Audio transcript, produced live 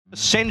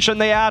Ascension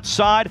the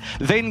outside,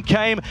 then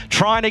came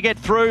trying to get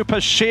through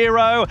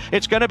Pashiro.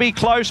 It's going to be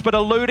close, but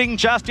eluding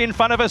just in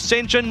front of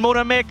Ascension.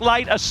 Munamek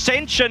late.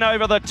 Ascension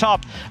over the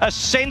top.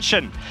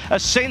 Ascension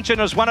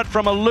has won it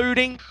from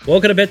eluding.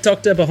 Welcome to Bet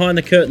Doctor, behind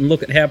the curtain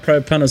look at how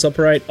pro punters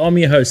operate. I'm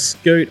your host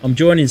Scoot. I'm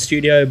joined in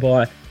studio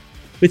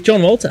with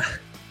John Walter,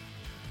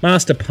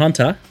 master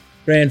punter,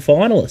 grand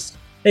finalist.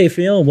 How you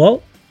feeling,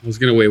 Walt? I was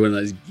going to wear one of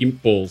those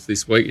gimp balls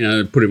this week,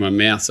 put in my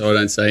mouth so I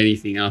don't say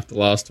anything after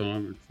last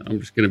time. I'm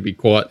just going to be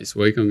quiet this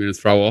week. I'm going to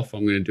throw off.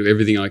 I'm going to do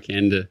everything I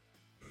can to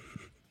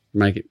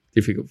make it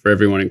difficult for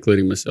everyone,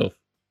 including myself,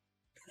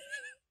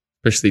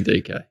 especially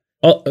DK.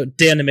 Oh,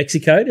 down to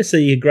Mexico to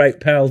see your great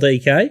pal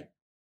DK?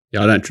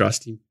 Yeah, I don't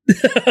trust him.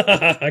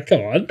 Come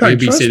on. He'll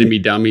be sending me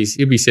dummies.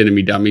 He's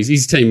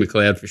Team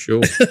McLeod for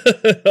sure.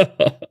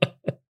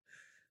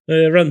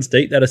 Runs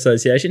deep, that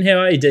association. How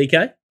are you,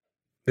 DK?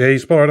 Yeah,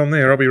 he's spot on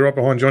there. I'll be right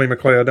behind Johnny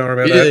McLeod. Don't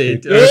worry about that.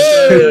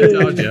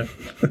 I told you.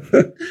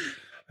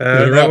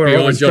 Right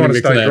behind I was Johnny trying to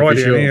stay McLeod dry for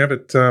down sure. here,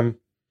 but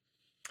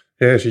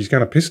yeah, she's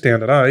going to piss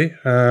down today.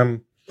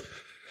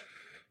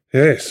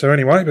 Yeah, so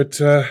anyway, but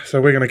so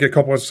we're going to get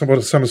cop what some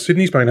of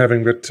Sydney's been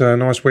having, but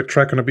nice wet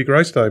track and a big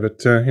race day.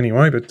 But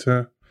anyway,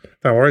 don't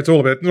worry, it's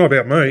not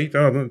about me.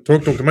 Don't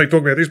talk to me.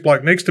 Talk about this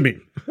bloke next to me.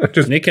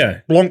 Just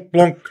Nico. Blanc,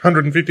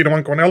 150 to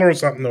 1 Cornella or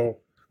something. Or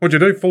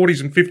what'd you do?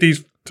 40s and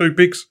 50s, 2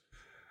 picks.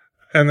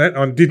 And that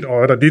I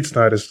did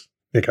notice,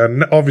 Nico,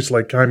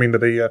 obviously came into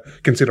the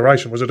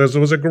consideration. Was it as it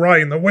was a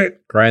grey in the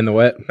wet? Grey in the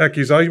wet.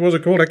 Accusation, was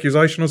it called?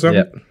 Accusation or something?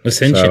 Yep.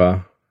 Ascension.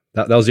 So,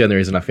 that was the only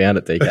reason I found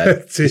it, DK.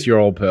 That's it. It's your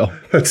old pearl.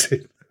 That's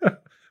it.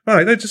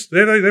 Mate,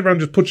 everyone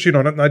just put shit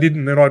on it, and they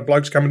didn't. Then I had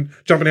blokes jumping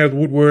out of the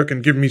woodwork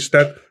and giving me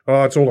stat.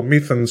 Oh, it's all a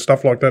myth and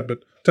stuff like that. But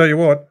tell you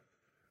what,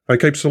 they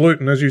keep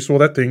saluting, as you saw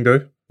that thing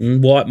do.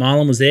 White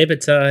Marlin was there,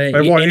 but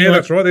Yeah,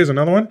 that's right. There's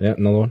another one. Yeah,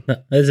 another one.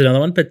 There's another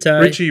one, but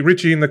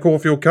Richie in the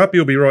Caulfield Cup,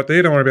 he'll be right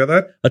there. Don't worry about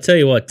that. I'll tell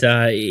you what,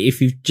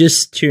 if you've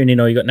just tuned in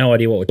or you've got no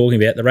idea what we're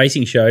talking about, the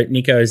racing show,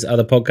 Nico's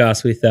other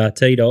podcast with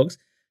T-Dogs,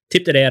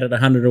 tipped it out at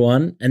 100 to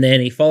 1, and then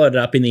he followed it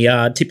up in the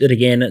yard, tipped it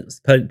again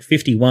at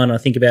 51, I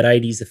think about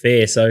 80 is the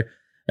fair. So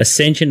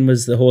Ascension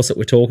was the horse that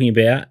we're talking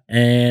about,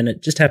 and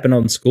it just happened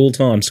on school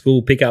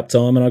pickup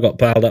time, and I got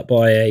bailed up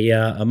by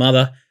a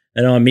mother,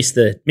 and I missed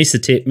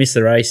the tip, missed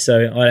the race,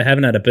 so I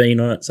haven't had a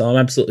bean on it, so I'm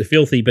absolutely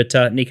filthy. But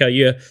Nico,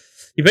 you've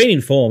been in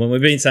form, and we've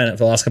been saying it for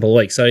the last couple of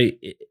weeks. So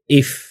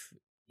if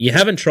you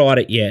haven't tried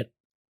it yet,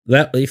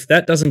 if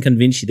that doesn't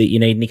convince you that you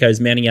need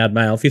Nico's Mounting Yard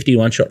Mail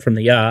 51 shot from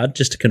the yard,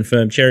 just to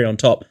confirm, cherry on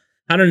top,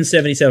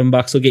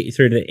 $177 will get you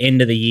through to the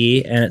end of the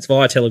year, and it's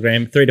via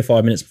Telegram, 3 to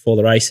 5 minutes before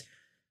the race.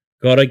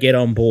 Got to get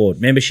on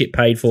board. Membership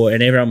paid for,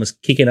 and everyone was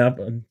kicking up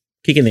and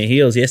kicking their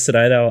heels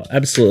yesterday. They were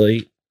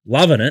absolutely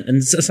loving it,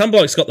 and some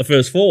blokes got the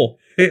first 4.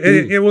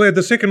 Yeah, well, they had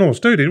the second horse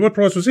too, did he? What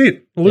price was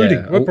it?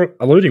 Eluding. Yeah,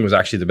 Eluding was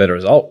actually the better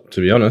result,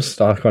 to be honest.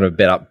 I kind of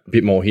bet up a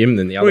bit more him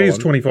than the other one. He's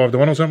 25 to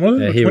 1 or something,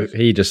 wasn't it? Yeah,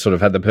 he just sort of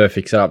had the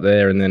perfect setup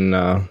there, and then,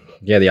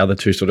 the other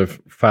two sort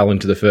of fell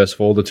into the first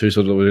 4, the two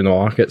sort of were in the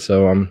market.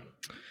 So,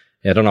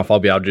 I don't know if I'll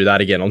be able to do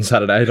that again on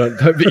Saturday.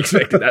 Don't be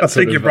expecting that I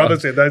think your brother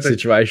said that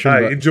situation.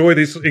 Hey, enjoy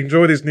this,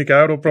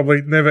 Nico. It'll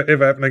probably never,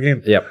 ever happen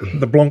again. Yep.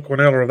 The Blanc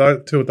Cornella of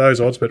those, 2 of those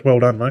odds, but well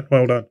done, mate.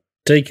 Well done.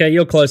 DK,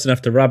 you're close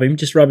enough to rub him.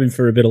 Just rub him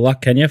for a bit of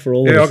luck, can you? For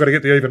all I've got to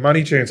get the even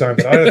money chance home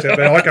today. That's out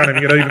there. I can't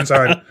even get evens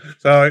home.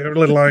 So,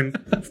 let alone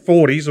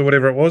 40s or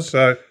whatever it was.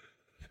 So,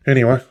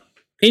 anyway.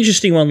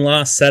 Interesting one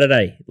last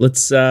Saturday.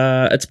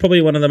 It's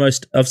probably one of the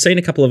most... I've seen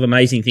a couple of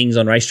amazing things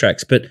on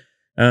racetracks, but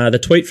the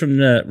tweet from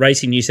the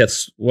Racing New South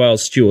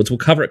Wales stewards, we'll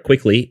cover it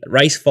quickly.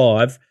 Race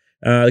 5,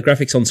 the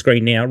graphics on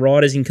screen now,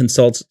 riders in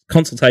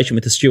consultation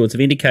with the stewards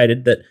have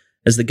indicated that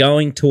as the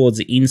going towards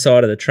the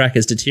inside of the track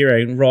is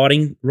deteriorating,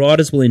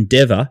 riders will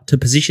endeavour to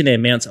position their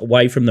mounts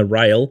away from the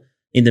rail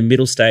in the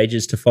middle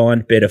stages to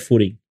find better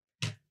footing.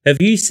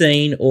 Have you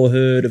seen or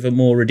heard of a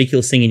more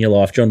ridiculous thing in your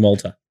life, John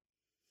Walter?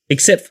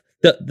 Except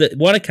the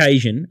one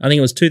occasion, I think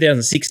it was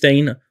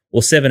 2016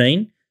 or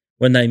 17,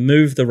 when they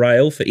moved the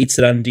rail for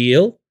Itzadun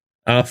Deal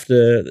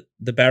after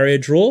the barrier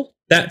draw.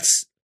 That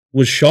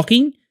was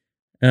shocking.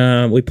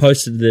 We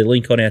posted the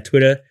link on our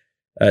Twitter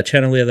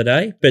channel the other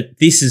day, but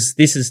this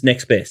is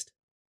next best.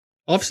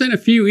 I've seen a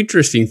few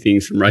interesting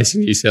things from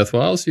Racing New South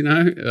Wales,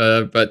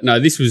 but no,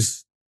 this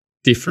was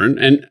different.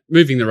 And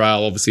moving the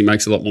rail obviously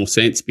makes a lot more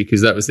sense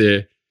because that was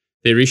their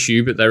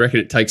issue, but they reckon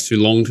it takes too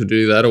long to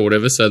do that or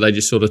whatever, so they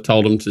just sort of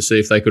told them to see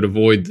if they could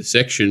avoid the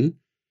section.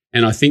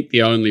 And I think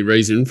the only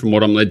reason, from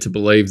what I'm led to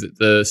believe, that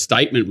the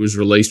statement was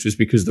released was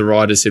because the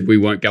riders said we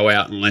won't go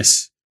out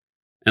unless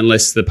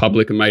the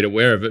public are made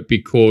aware of it,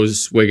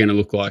 because we're going to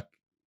look like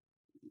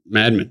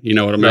madmen. You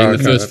know what I mean? No,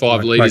 the first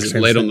 5 leaders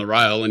have led on the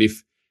rail, and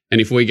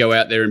if we go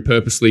out there and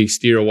purposely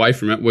steer away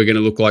from it, we're going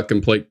to look like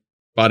complete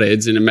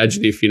buttheads. And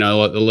imagine if,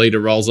 like the leader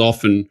rolls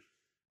off, and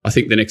I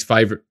think the next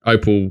favourite,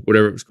 Opal,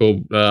 whatever it was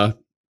called,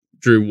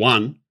 drew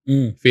 1.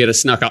 If he had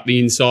snuck up the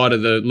inside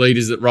of the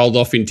leaders that rolled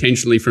off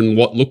intentionally from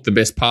what looked the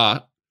best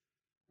part,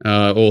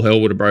 all hell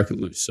would have broken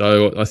loose.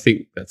 So I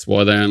think that's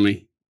why they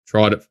only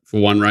tried it for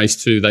one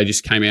race too. They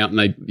just came out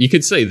and you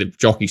could see the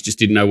jockeys just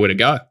didn't know where to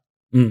go.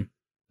 Mm.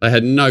 They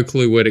had no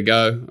clue where to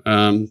go.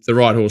 The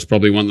right horse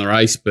probably won the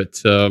race,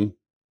 but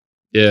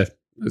yeah,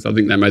 I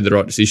think they made the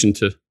right decision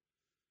to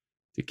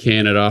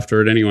can it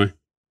after it anyway.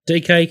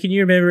 DK, can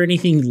you remember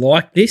anything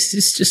like this?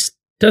 This just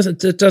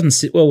doesn't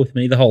sit well with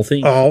me, the whole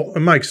thing. Oh, it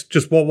makes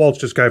just what Waltz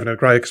just gave it a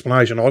great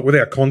explanation. Like,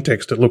 without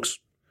context, it looks,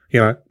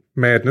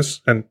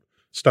 madness and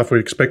stuff we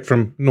expect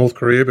from North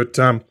Korea. But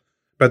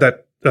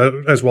that,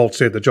 as Walt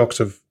said, the jocks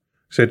have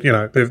said,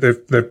 they've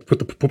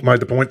made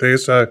the point there.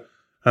 So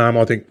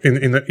I think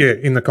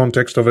in the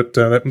context of it,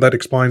 that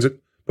explains it,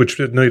 which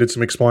it needed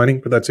some explaining.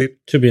 But that's it.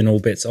 Should be an all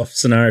bets off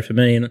scenario for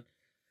me, and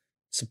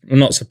I'm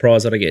not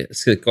surprised that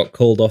it got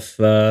called off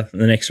the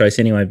next race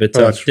anyway. But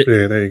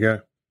there you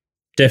go.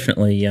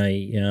 Definitely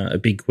a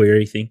big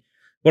query thing.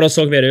 What I was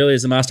talking about earlier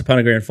is the Master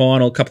Punter Grand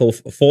Final.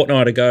 A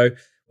fortnight ago,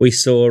 we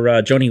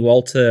saw Johnny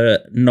Walter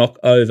knock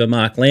over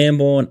Mark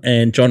Lambourne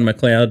and John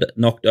McLeod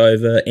knocked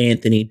over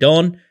Anthony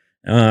Don.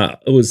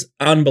 It was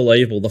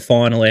unbelievable, the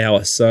final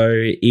hour. So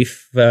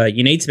if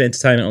you need some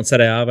entertainment on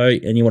Saturday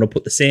Arvo and you want to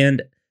put the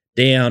sound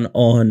down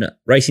on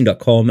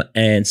racing.com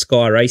and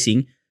Sky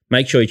Racing,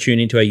 make sure you tune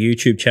into our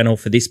YouTube channel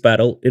for this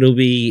battle. It'll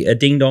be a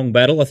ding-dong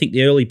battle. I think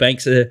the early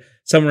banks are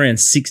somewhere around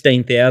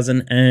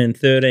 16,000 and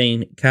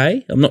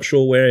 13K. I'm not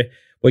sure where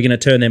we're going to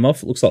turn them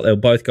off. It looks like they'll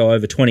both go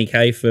over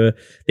 20K for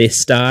their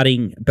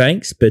starting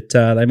banks, but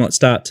they might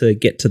start to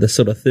get to the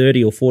sort of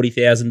 $30,000 or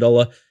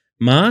 $40,000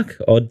 mark,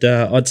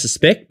 I'd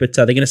suspect. But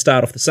they're going to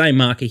start off the same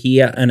marker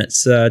here, and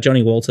it's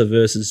Johnny Walter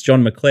versus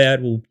John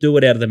McLeod. We'll do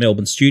it out of the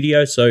Melbourne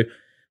studio, so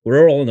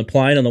we're all on the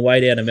plane on the way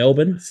down to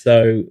Melbourne.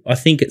 So I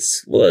think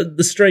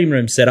the stream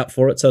room's set up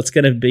for it, so it's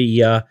going to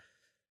be a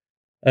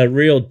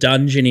real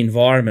dungeon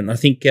environment. I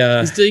think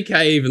is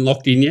DK even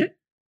locked in yet?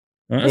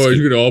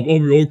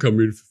 I'll come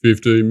in for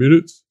 15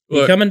 minutes.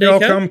 You coming,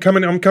 DK? I'm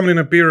coming in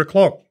at beer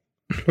o'clock,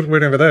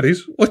 whatever that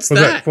is. What's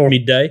that? For?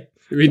 Midday.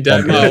 Oh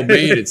man,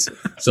 it's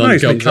sun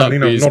comes up,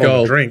 beer's not on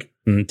cold. a drink.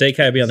 DK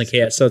will be on the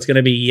couch, so it's going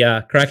to be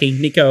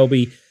cracking. Nico will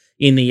be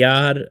in the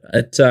yard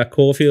at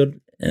Caulfield.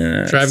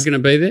 Trav going to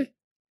be there?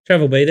 Trav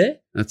will be there.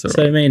 That's all right.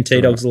 So me and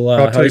T-Dogs will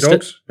host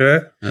T-Dogs, it. yeah.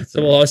 That's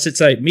So we'll host it.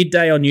 So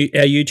midday on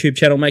our YouTube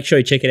channel. Make sure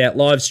you check it out,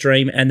 live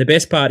stream. And the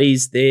best part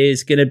is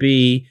there's going to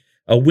be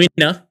a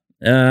winner.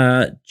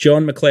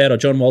 John McLeod or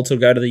John Walter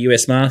will go to the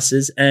US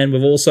Masters, and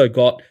we've also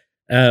got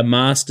a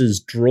Masters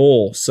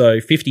draw. So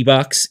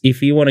 $50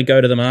 if you want to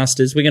go to the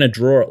Masters. We're going to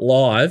draw it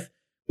live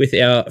with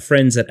our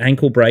friends at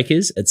Ankle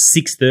Breakers at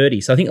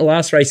 6:30. So I think the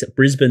last race at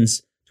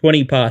Brisbane's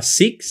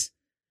 6:20,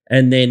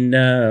 and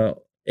then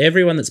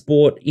everyone that's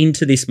bought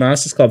into this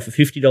Masters Club for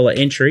 $50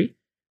 entry,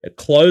 it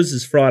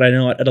closes Friday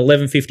night at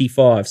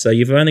 11:55. So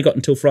you've only got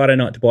until Friday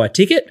night to buy a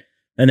ticket.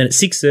 And then at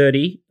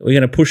 6:30, we're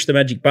going to push the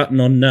magic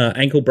button on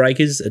Ankle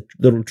Breakers, a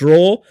little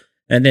draw,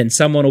 and then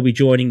someone will be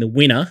joining the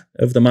winner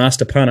of the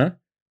Master Punter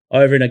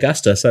over in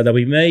Augusta. So there'll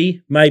be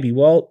me, maybe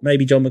Walt,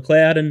 maybe John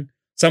McLeod, and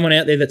someone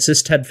out there that's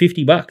just had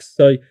 $50.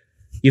 So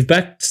you've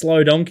backed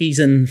slow donkeys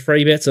and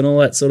free bets and all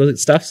that sort of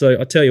stuff. So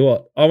I tell you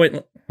what, I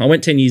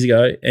went 10 years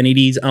ago, and it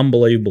is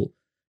unbelievable.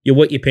 You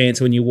wet your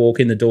pants when you walk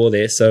in the door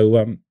there.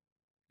 So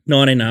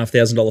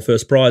 $19,500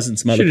 first prize and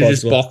some other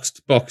prizes. Should have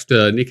just boxed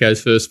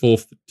Nico's first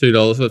 $2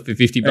 for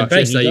 $50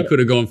 yesterday. You could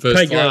have gone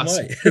first class.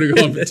 Could have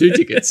gone for 2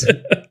 tickets.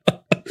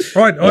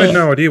 I had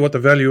no idea what the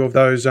value of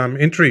those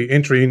entry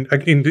into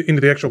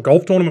the actual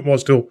golf tournament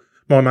was till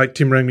my mate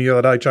Tim rang me the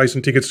other day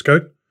chasing tickets,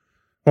 Scoot.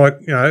 Like,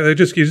 you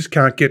just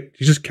can't get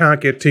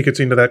tickets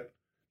into that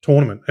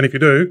tournament. And if you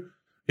do,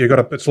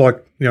 it's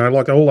like,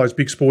 like all those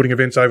big sporting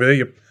events over there,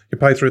 you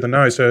pay through the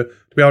nose. So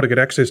to be able to get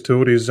access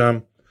to it is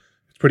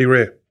it's pretty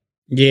rare.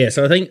 Yeah,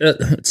 so I think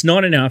it's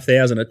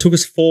 $9,500. It took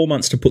us 4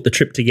 months to put the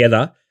trip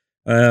together.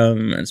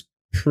 We're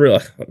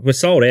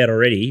sold out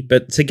already,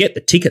 but to get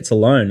the tickets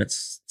alone,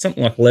 it's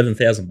something like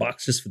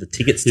 $11,000 just for the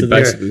tickets to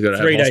the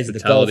 3 days of the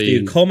golf. The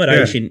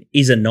accommodation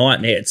is a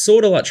nightmare. It's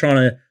sort of like trying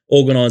to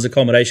organise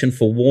accommodation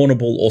for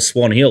Warrnambool or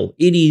Swan Hill.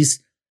 It is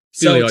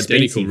really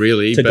identical,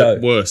 really, but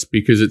worse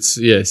because it's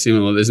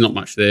similar. There's not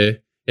much there.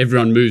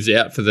 Everyone moves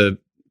out for the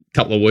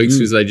couple of weeks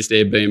because they just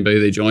Airbnb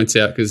their joints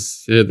out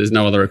because there's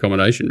no other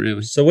accommodation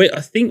really. So I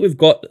think we've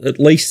got at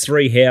least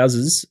 3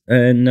 houses,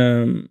 and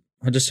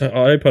I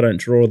hope I don't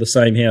draw the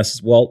same house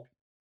as Walt.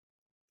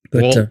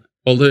 But,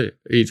 I'll do.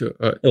 John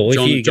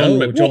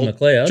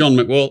McLeod. John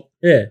McWalt.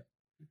 Yeah.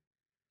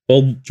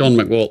 Well, John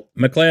McWalt.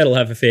 McLeod will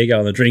have a fair go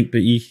on the drink,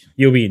 but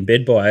you'll be in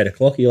bed by 8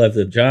 o'clock. You'll have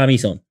the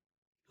jammies on.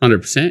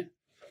 100%.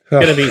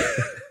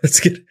 It's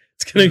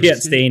going to be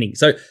outstanding.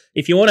 So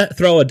if you want to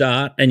throw a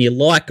dart and you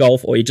like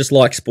golf or you just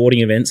like sporting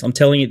events, I'm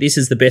telling you, this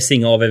is the best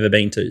thing I've ever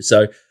been to.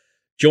 So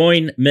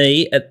join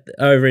me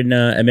over in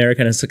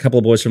America, and it's a couple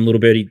of boys from Little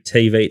Birdie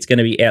TV. It's going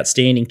to be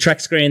outstanding. Track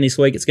Screen this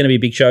week. It's going to be a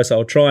big show, so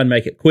I'll try and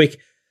make it quick.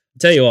 I'll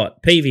tell you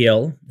what,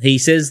 PVL, he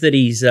says that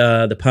he's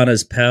the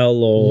punter's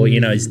pal, or,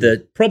 he's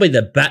probably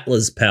the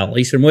battler's pal.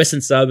 He's from Western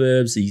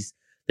Suburbs. He's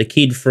the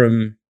kid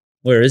from,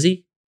 where is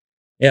he?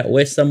 out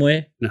west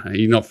somewhere. No,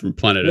 he's not from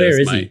planet Where Earth,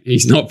 is mate.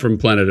 He's not from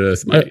planet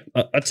Earth, mate.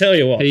 I tell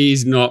you what,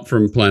 He's not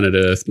from planet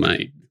Earth,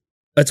 mate.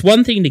 it's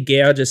one thing to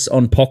gouge us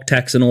on POC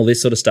tax and all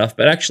this sort of stuff,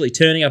 but actually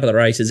turning up at the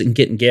races and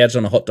getting gouged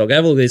on a hot dog.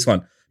 Have a look at this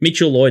one.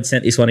 Mitchell Lloyd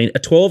sent this one in. A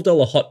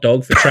 $12 hot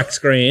dog for Track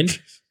Grand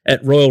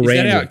at Royal Is that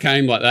how Randwick. it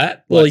came like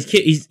that? Well, Like,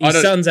 his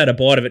son's had a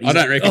bite of it. I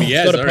don't reckon he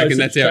has. got a I reckon post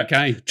that's at how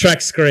it came.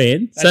 Track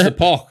Grand. That's the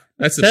POC.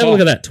 That's the So have a POC. look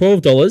at that,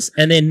 $12.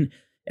 And then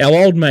our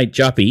old mate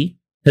Juppy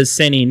has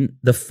sent in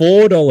the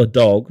 $4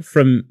 dog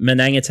from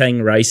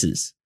Manangatang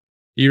Races.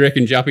 You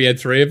reckon Juppy had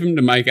 3 of them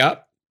to make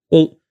up?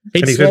 Well,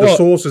 And he said the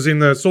sauce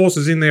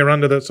is in there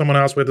under the. Someone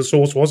asked where the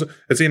sauce was.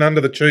 It's in under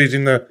the cheese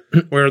in the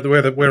where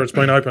it's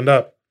been opened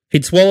up.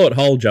 he'd swallow it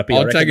whole, Juppy.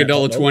 I'll take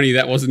 $1.20.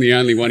 That wasn't the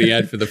only one he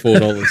had for the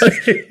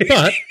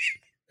 $4.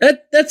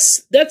 But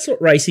that's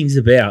what racing's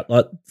about.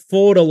 Like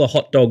 $4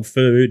 hot dog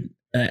food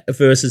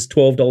versus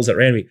 $12 at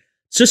Randwick.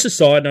 It's just a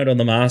side note on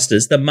the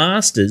Masters. The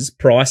Masters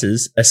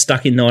prices are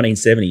stuck in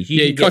 1970s.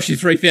 Yeah, it costs you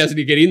 $3,000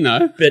 to get in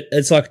though. But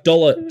it's like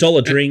dollar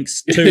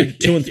drinks,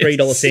 $2 and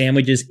 $3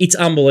 sandwiches. It's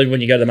unbelievable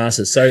when you go to the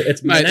Masters. So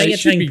it's Mate, they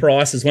should Manangatang be-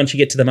 prices once you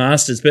get to the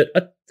Masters. But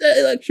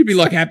Should be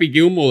like Happy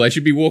Gilmore. They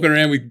should be walking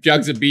around with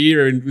jugs of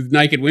beer and with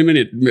naked women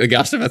at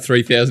Augusta for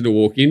 $3,000 to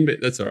walk in, but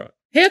that's all right.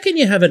 how can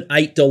you have an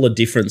 $8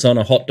 difference on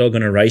a hot dog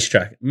on a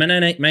racetrack?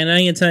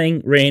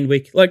 Manangatang,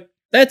 Randwick, like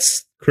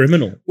that's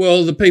criminal.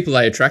 Well, the people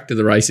they attract to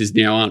the races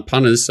now aren't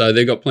punters, so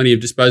they've got plenty of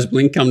disposable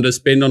income to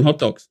spend on hot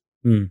dogs.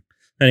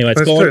 Anyway, it's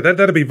That's gone. true.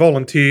 That'd be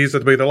volunteers.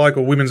 That'd be the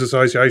local women's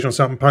association or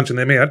something punching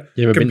them out.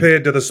 You ever been-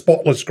 Compared to the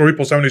spotless group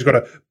or someone who's got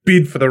to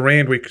bid for the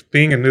Randwick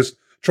thing and just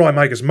try and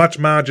make as much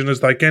margin as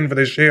they can for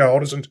their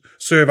shareholders and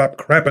serve up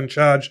crap and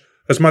charge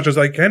as much as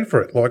they can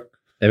for it. Like,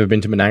 Ever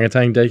been to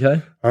Manangatang,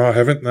 DK? I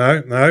haven't, no,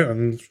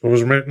 and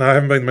I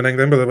haven't been to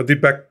Menangatang, but I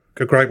did back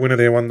a great winner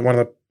there. One of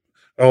the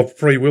old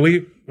Free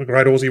Willy, a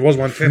great horse he was,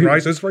 won 10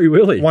 races. Free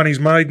Willy. Won his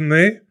maiden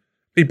there.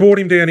 He brought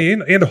him down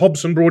here, and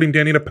Hobson brought him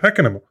down here to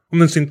Pakenham on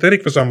the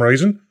synthetic for some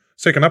reason.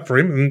 Second up for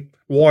him and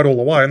wide all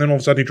the way. And then all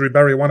of a sudden he drew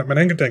barrier 1 at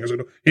Manangatang. I said,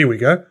 here we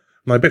go. And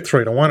they bet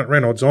 3-1. It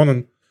ran odds on.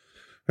 And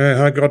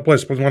God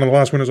bless, was one of the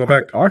last winners I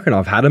backed. I reckon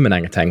I've had a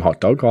Manangatang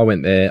hot dog. I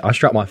went there. I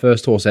struck my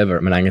first horse ever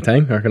at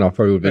Manangatang. I reckon I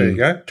probably would There have you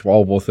been go.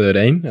 12 or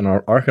 13. And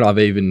I reckon I've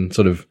even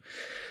sort of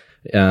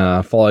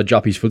followed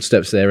Juppy's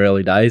footsteps there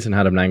early days and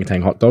had a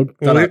Manangatang hot dog.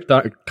 Well,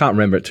 Can't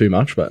remember it too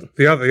much, but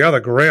The other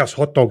grouse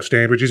hot dog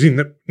stand, which is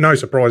no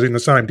surprise, in the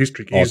same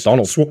district, is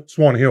Donald.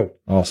 Swan Hill.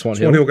 Swan Swan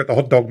Hill. Hill got the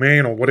hot dog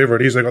man or whatever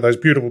it is. They got those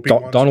beautiful big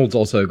ones. Donald's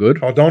also good.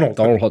 Oh, Donald.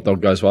 Donald hot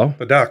dog goes well.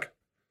 The duck.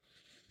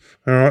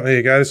 All right, there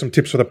you go. There's some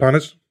tips for the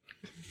punters.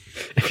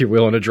 If you're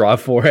willing to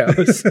drive 4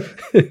 hours.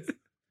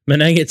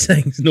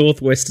 Manangatang's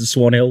northwest of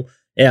Swan Hill,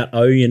 out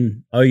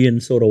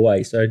Oyen sort of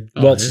way. So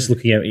Walt's just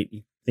looking at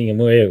me thinking,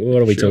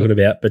 what are we talking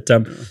about? But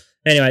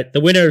anyway,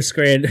 the winner of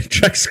Track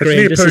It's Grand,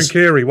 near just as-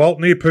 Pooncarie, Walt,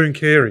 near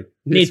Pooncarie.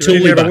 near It's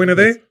Did you have a Tooley, winner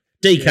there?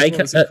 Yeah,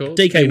 what's it called?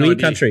 DK No Weird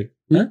idea. Country.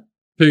 Huh?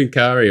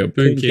 Poonkari or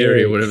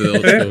Poonkari or whatever the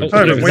hell Yeah, it's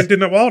home called. it went,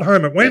 didn't it, Walt?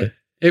 Home it went.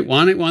 It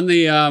won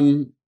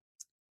the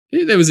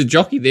there was a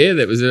jockey there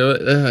that was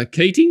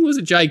Keating. Was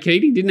it Jay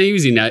Keating? Didn't he?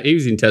 He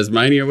was in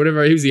Tasmania or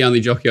whatever. He was the only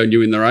jockey I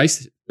knew in the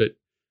race, but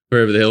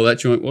wherever the hell that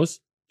joint was.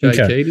 Jay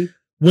Okay. Keating.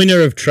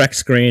 Winner of Track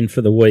Grand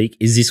for the week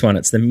is this one.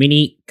 It's the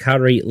mini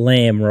curry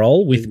lamb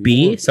roll with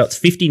beer. So it's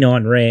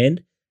 59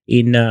 Rand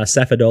in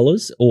Safa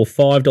dollars or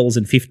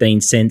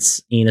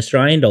 $5.15 in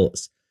Australian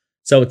dollars.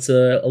 So it's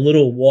a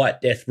little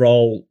white death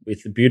roll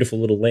with a beautiful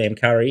little lamb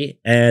curry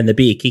and the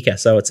beer kicker.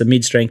 So it's a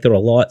mid-strength or a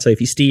light. So if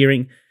you're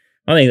steering,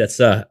 I think that's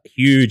a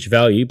huge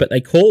value. But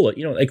they call it,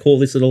 you know what they call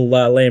this little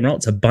lamb roll?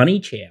 It's a bunny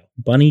chow.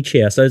 Bunny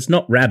chow. So it's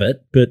not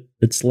rabbit, but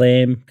it's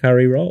lamb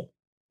curry roll.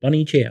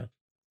 Bunny chow.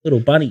 Little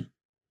bunny.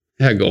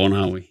 How gone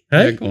are we?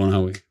 Hey? How gone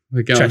are we?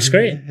 We're going. Track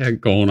Grand. How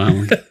gone are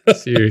we?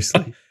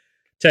 Seriously.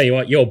 Tell you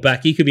what, you're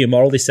back. You could be a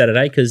model this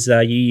Saturday because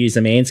you use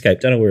a Manscaped.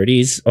 Don't know where it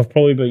is. I've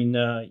probably been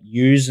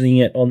using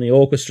it on the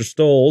orchestra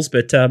stalls,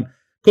 but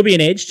could be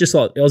an edge, just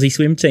like the Aussie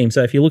swim team.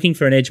 So if you're looking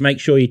for an edge, make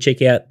sure you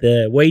check out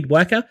the Weed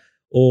Whacker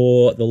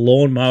or the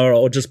Lawnmower,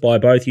 or just buy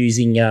both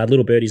using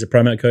Little Birdie as a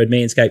promo code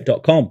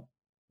manscaped.com.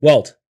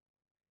 Walt,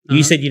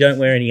 you said you don't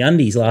wear any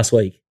undies last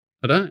week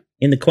I don't.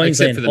 in the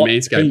Queensland. Except for the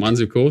Manscaped ones,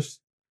 of course.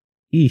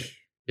 Eesh.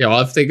 Yeah, well,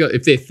 if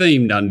they're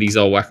themed undies,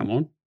 I'll whack them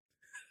on.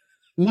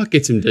 I might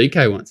get some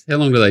DK ones. How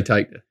long do they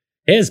take?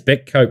 How's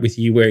Beck cope with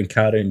you wearing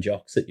cartoon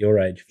jocks at your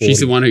age? 40? She's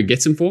the one who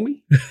gets them for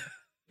me?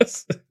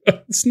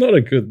 It's not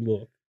a good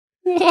look.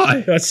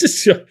 Why? It's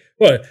just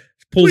what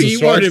pulls What are the you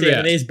stripes worried down about?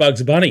 and there's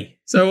Bugs Bunny.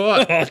 So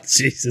what? Oh,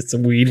 jeez, it's a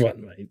weird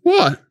one, mate.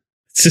 What?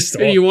 It's just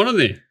What do you want on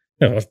there?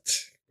 What,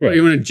 do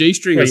you want a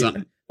G-string or Wait,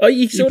 something? Oh,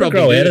 you sort of probably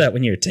grow do. out of that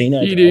when you're a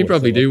teenager. You do. You I would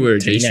probably thought, do wear a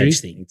teenage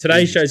G-string. thing.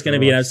 Today's Jesus show's going to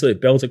be an Christ.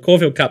 absolute belter.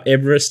 Caulfield Cup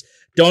Everest.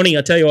 Donny,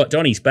 I tell you what,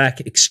 Donny's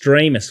back.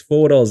 Extremist,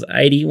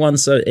 $4.80. Won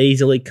so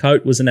easily.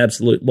 Coat was an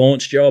absolute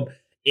launch job.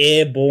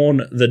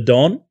 Airborne the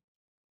Don.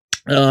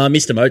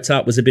 Mr.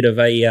 Mozart was a bit of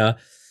a Ran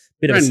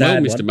well,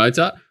 sad Mr. one.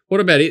 Mozart. What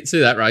about it? See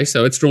that race?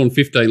 So it's drawn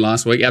 15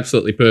 last week.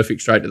 Absolutely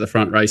perfect straight to the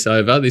front race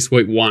over. This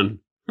week, 1.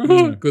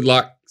 Good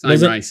luck. Same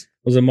Was it? race.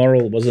 was a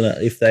moral, wasn't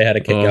it, if they had to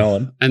keep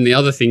going. And the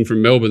other thing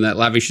from Melbourne, that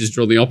Lavish has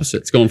drawn the opposite.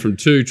 It's gone from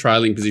 2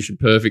 trailing position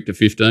perfect to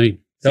 15.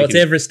 So it's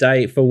Everest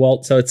Day for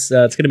Walt. So it's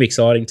going to be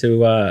exciting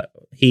to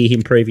hear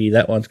him preview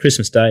that one. It's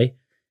Christmas Day.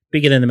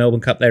 Bigger than the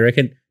Melbourne Cup, they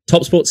reckon.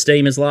 Top Sport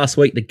Steamers last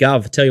week, the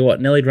Gov. Tell you what,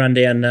 Nelly'd run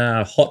down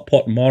Hot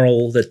Pot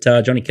Moral that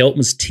Johnny Kelton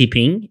was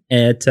tipping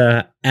at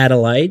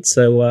Adelaide.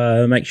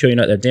 So make sure you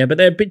note that down. But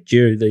they're a bit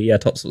due, the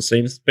Top Sport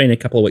Steamers. It's been a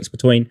couple of weeks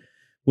between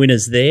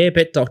winners there.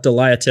 Bet Dr.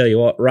 Leia, tell you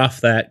what,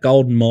 rough that.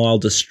 Golden Mile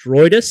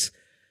destroyed us.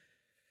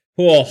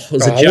 Oh, it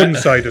was I wouldn't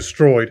say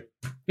destroyed.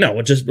 No,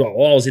 I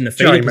was in the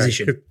feeding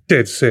position.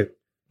 Dead set.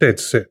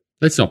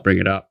 Let's not bring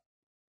it up.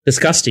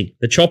 Disgusting.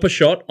 The chopper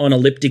shot on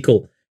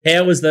elliptical.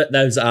 How was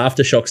those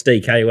aftershocks,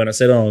 DK, when I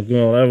said, oh,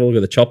 well, have a look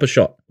at the chopper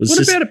shot? What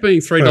about it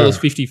being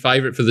 $3.50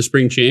 favourite for the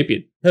spring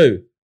champion? Who?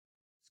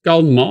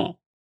 Golden Mile.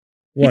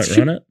 Won't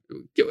run it.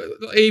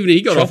 Even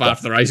he got off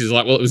after the race. He's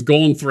like, well, it was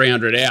gone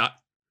 300 out,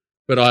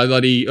 but I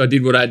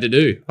did what I had to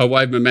do. I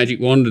waved my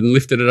magic wand and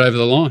lifted it over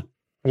the line.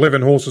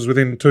 11 horses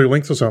within 2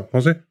 lengths or something,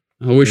 was it?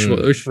 I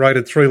wish.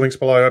 Rated 3 lengths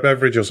below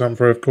average or something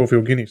for a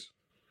Caulfield Guineas.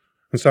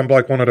 And some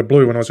bloke wanted a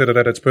blue when I said it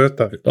at its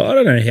birthday. I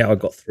don't know how I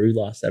got through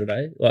last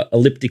Saturday. Like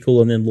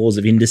elliptical and then laws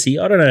of indices.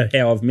 I don't know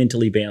how I've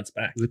mentally bounced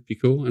back.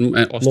 Elliptical and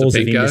laws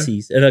of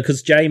indices.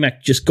 Because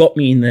J-Mac just got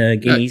me in the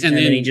Guineas and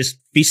then he just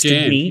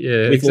fisted me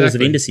with laws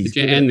of indices.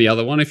 And the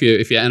other one, if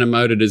you're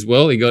animated as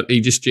well, he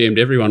just jammed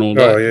everyone all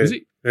day. Oh, yeah. Was he?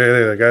 Yeah,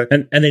 there they go.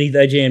 And then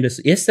they jammed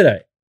us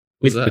yesterday.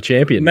 With the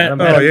champion. Madam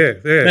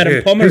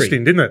Pomeroy. Pissed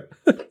in, didn't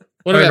it?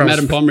 What about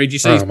Madam Pomeroy? Did you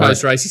see his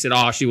post-race? He said,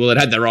 it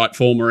had the right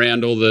form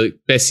around all the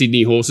best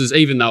Sydney horses,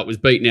 even though it was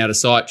beaten out of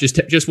sight,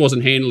 just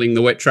wasn't handling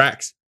the wet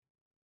tracks.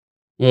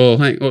 Well,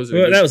 Hank, what was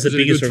it? That was the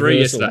biggest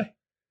reversal. Yesterday.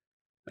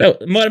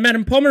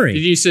 Madam Pomeroy.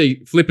 Did you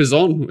see flippers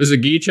on? Was it a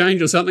gear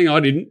change or something? I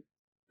didn't.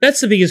 That's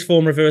the biggest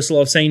form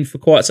reversal I've seen for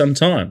quite some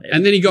time.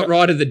 And then he got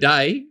right of the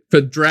day for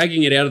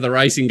dragging it out of the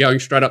race and going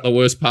straight up the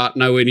worst part,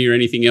 nowhere near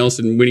anything else,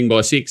 and winning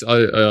by 6.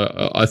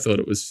 I thought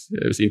it was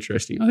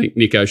interesting. I think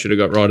Nico should have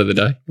got right of the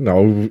day.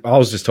 No, I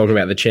was just talking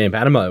about the champ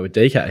Animo with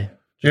DK.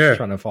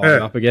 Trying to fire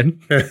him up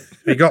again. Yeah,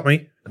 he got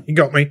me.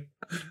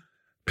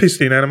 Pissed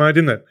in Animo,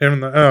 didn't it?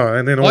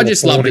 And then all I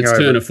just loved its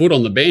turn of foot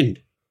on the bend.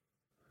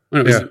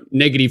 When it was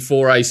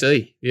 -4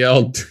 AC, the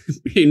old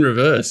in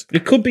reverse.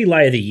 It could be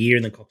lay of the year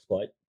in the Cox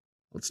Plate.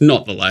 It's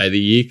not the lay of the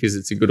year because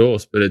it's a good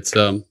horse, but it's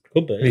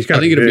could be. I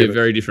think it'll be a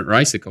very different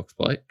race at Cox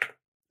Plate.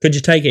 Could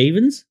you take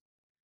evens?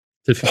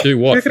 To do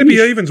what? How can it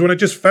be evens when it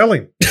just fell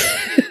in?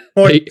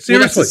 Seriously. Well,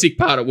 that's the sick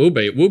part. It will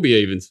be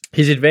evens.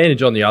 His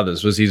advantage on the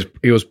others was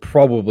he was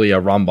probably a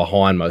run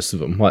behind most of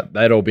them. Like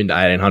they'd all been to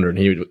 1800 and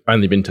he'd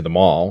only been to the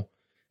mile,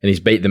 and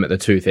he's beat them at the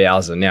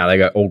 2000. Now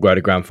they all go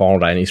to grand final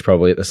day, and he's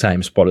probably at the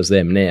same spot as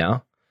them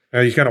now.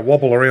 He's going to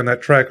wobble around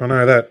that track. I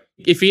know that.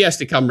 If he has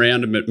to come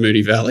round him at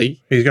Moonee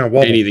Valley, he's going to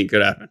wobble. Anything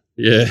could happen.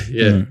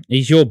 Yeah.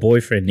 He's your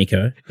boyfriend,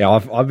 Nico. Yeah,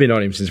 I've been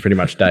on him since pretty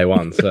much day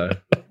one. So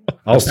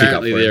I'll stick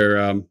up for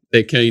him.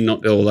 They're keen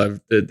not. Although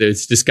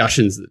there's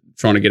discussions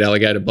trying to get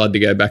Alligator Blood to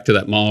go back to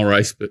that mile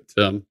race, but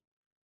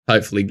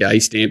hopefully Gay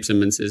stamps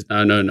him and says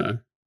no,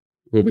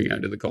 we'll be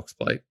going to the Cox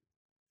Plate.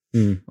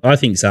 I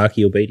think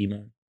Zaki will beat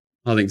him.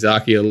 I think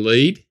Zaki will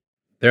lead.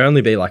 There'll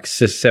only be like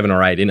 7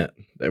 or 8 in it.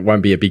 It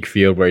won't be a big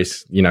field where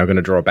he's going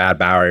to draw a bad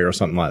barrier or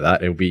something like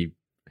that. It'll be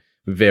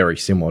very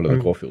similar to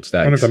the Caulfield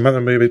Stakes. It's going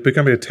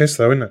to be a test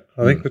though, isn't it?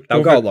 I think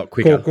they'll go a lot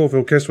quicker.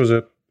 Caulfield Test was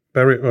a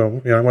barrier.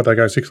 Well, what they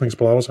go 6 lengths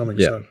below or something.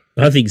 Yeah. So.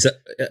 I think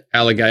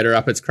Alligator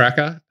up its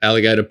cracker.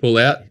 Alligator pull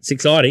out. It's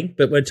exciting,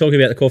 but we're talking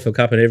about the Caulfield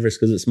Cup and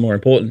Everest because it's more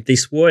important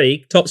this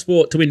week. Top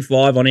Sport to win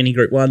 5 on any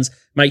Group 1s.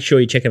 Make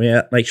sure you check them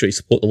out. Make sure you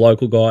support the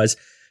local guys.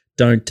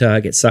 Don't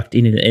get sucked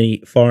into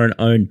any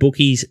foreign-owned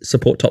bookies.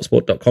 Support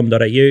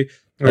topsport.com.au.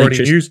 Or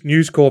any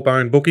News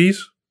Corp-owned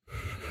bookies?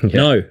 Yeah.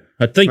 No.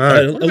 I think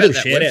a little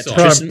shout-out to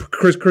Tristan.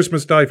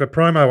 Christmas Day for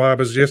promo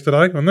arbors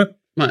yesterday, wasn't it?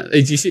 Mate,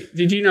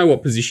 did you know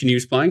what position he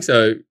was playing?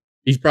 So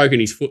he's broken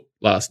his foot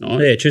last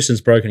night. Yeah,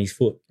 Tristan's broken his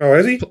foot. Oh,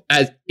 has he?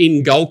 As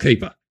in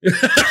goalkeeper.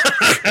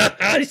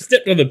 He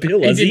stepped on the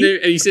pill, and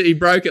he said he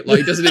broke it. Like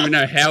he doesn't even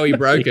know how he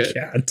broke it.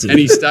 And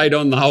he stayed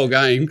on the whole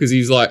game because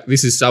he's like,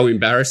 this is so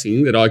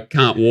embarrassing that I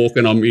can't walk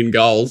and I'm in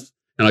goals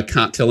and I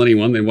can't tell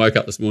anyone. Then woke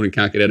up this morning,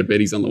 can't get out of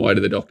bed. He's on the way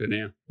to the doctor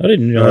now. I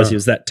didn't realise he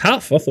was that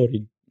tough. I thought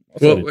he'd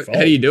how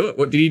do you do it?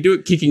 What did he do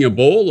it? Kicking a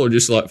ball or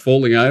just like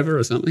falling over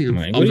or something?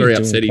 I'm very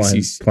upset.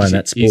 He's playing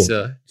that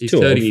sport. He's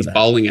hurting his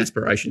bowling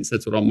aspirations.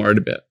 That's what I'm worried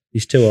about.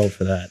 He's too old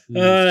for that.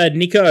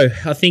 Nico,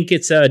 I think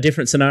it's a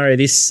different scenario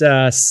this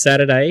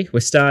Saturday. We're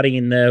starting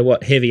in the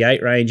heavy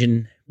 8 range,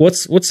 and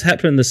what's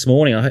happened this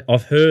morning?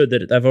 I've heard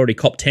that they've already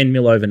copped 10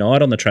 mil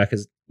overnight on the track.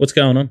 What's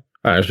going on?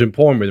 It's been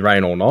pouring with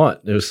rain all night.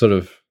 It was sort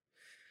of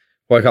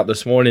woke up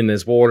this morning.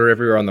 There's water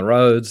everywhere on the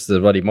roads. The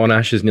bloody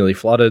Monash is nearly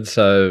flooded.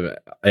 So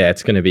yeah,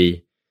 it's going to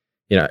be.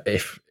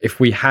 If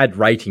we had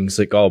ratings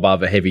that go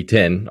above a heavy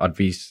 10, I'd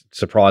be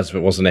surprised if it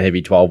wasn't a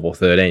heavy 12 or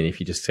 13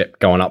 if you just kept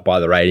going up by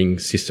the rating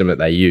system that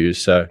they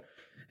use. So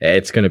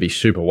it's going to be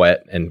super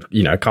wet and,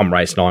 come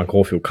race 9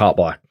 Caulfield Cup,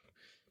 like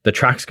the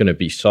track's going to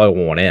be so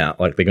worn out.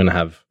 Like they're going to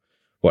have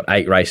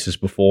 8 races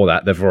before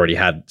that, they've already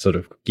had sort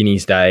of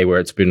Guineas Day where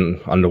it's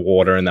been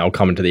underwater and they'll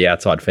come into the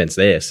outside fence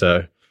there.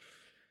 So,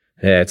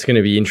 yeah, it's going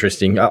to be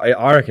interesting.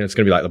 I reckon it's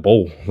going to be like the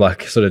Bull,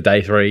 like sort of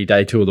day 3,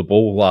 day 2 of the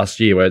Bull last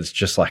year, where it's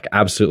just like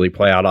absolutely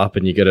plowed up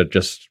and you got to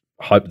just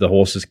hope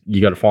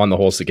you got to find the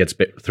horse that gets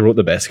through it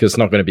the best, because it's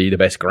not going to be the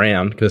best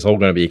ground, because it's all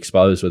going to be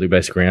exposed where the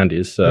best ground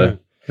is. So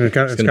it's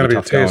going to be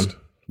a test.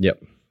 Going.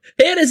 Yep.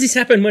 How does this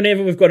happen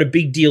whenever we've got a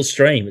big deal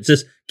stream? It's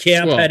just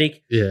cow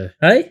paddock. Yeah.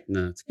 Hey?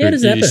 No, it's How good.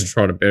 does You that happen? just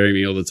try to bury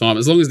me all the time.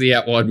 As long as the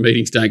out wide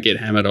meetings don't get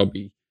hammered, I'll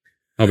be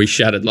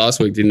shattered. Last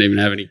week didn't even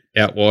have any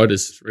out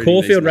widers.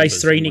 Caulfield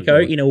race 3, Nico,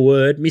 in a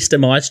word, Mr.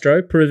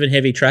 Maestro, proven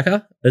heavy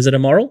tracker. Is it a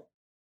moral?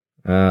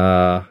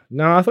 No,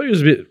 I thought he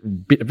was a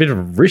bit of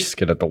a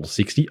risk at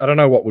 $1.60. I don't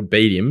know what would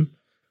beat him,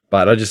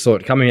 but I just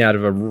thought coming out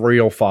of a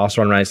real fast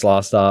run race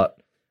last start,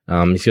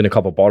 he's going to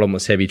cop a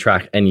bottomless heavy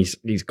track, and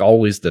his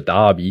goal is the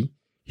Derby.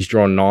 He's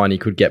drawn 9. He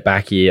could get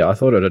back here. I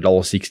thought at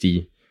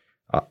 $1.60,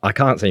 I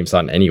can't see him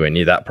starting anywhere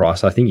near that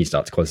price. I think he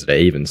starts closer to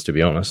evens, to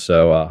be honest.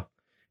 So,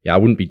 yeah, I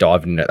wouldn't be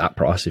diving in at that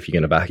price if you're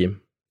going to back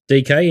him.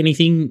 DK,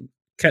 anything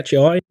catch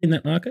your eye in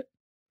that market?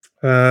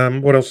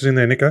 What else is in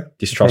there, Nico?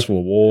 Distrustful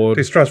Award.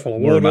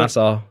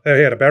 Muramasa. He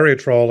had a barrier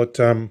trial at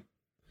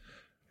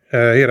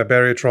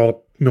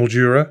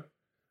Mildura.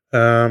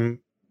 I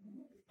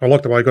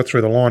like the way he got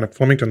through the line at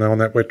Flemington though on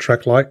that wet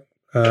track late.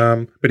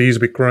 But he is a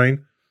bit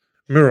green.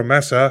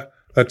 Muramasa,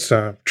 that's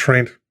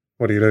Trent.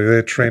 What do you do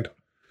there, Trent?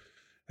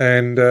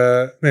 And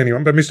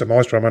anyway, but Mr.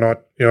 Maestro, I mean, I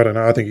don't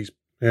know. I think he's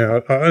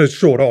it's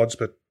short odds,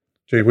 but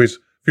gee whiz, a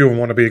few of them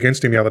want to be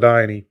against him the other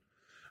day, and he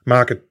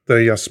market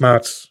the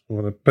smarts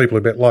or the people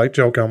who bet late,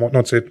 Jelko and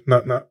whatnot, said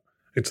no,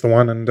 it's the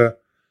one, and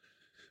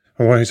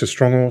he's a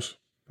strong horse.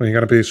 Well, you're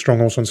going to be a strong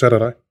horse on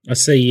Saturday. I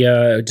see,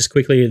 just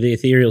quickly, the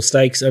Ethereal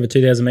Stakes over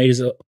 2,000 metres,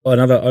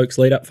 another Oaks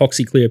lead-up,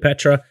 Foxy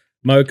Cleopatra,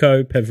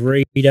 Moko,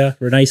 Pavrida,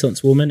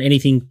 Renaissance Woman.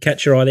 Anything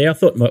catch your eye there? I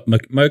thought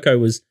Moko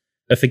was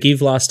a forgive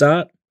last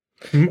start.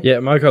 Yeah,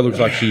 Moko looks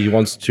like she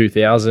wants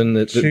 2,000.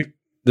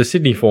 The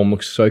Sydney form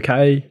looks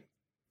okay.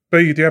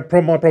 But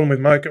my problem with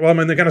Moko, well, I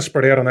mean, they're going to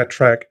spread out on that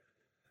track.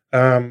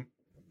 JK,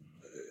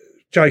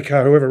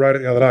 whoever wrote it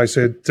the other day,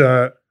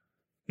 said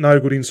no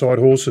good inside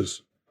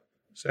horses.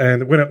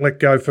 And when it let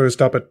go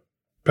first up at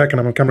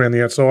Pakenham and come around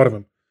the outside of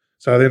him.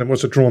 So then it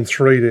was a drawn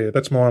 3 there.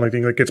 That's my only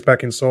thing that gets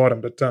back inside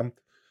him. But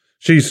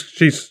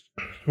she's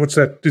what's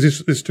that?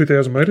 Is this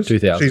 2,000 metres?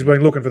 2,000. She's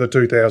been looking for the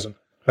 2,000.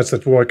 That's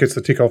why it gets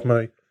the tick off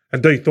me.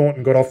 And Dee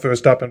Thornton got off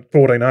first up at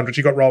 1,400.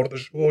 She got rolled at the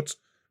shorts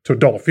to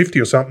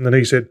 $1.50 or something. And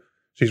he said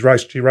she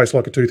raced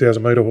like a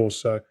 2,000 metre horse.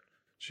 So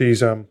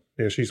she's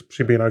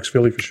she'd be an Oaks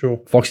filly for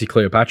sure. Foxy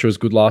Cleopatra was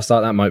good last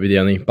start. That might be the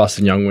only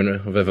busted young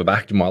winner I've ever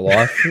backed in my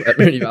life at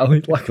Moonee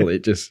Valley. Luckily,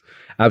 it just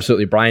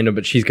absolutely brained her,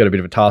 but she's got a bit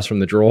of a task from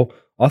the draw.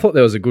 I thought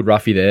there was a good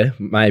roughie there.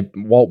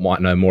 Walt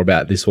might know more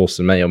about this horse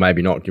than me, or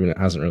maybe not, given it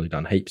hasn't really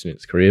done heaps in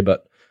its career.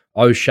 But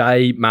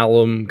O'Shea,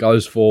 Malum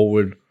goes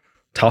forward,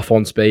 tough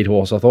on speed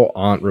horse. I thought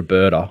Aunt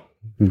Roberta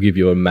will give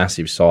you a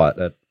massive sight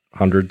at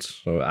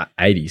hundreds or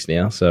 80s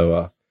now.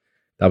 So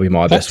that'll be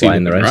my best way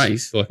in the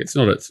race. Like it's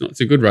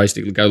a good race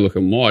to go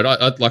looking wide.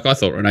 I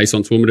thought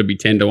Renaissance Woman would be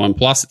 10-1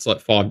 plus. It's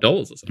like $5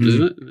 or something,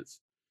 isn't it? And it's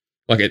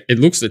like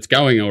it's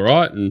going all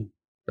right.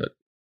 But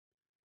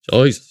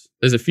geez,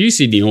 there's a few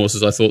Sydney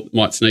horses I thought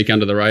might sneak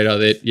under the radar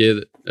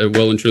that are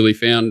well and truly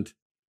found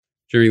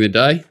during the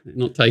day. They're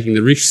not taking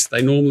the risks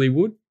they normally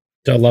would.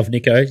 I love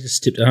Nico.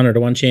 Just tipped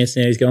 100-1 chance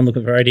now. He's going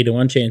looking for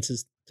 80-1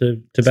 chances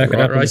to back it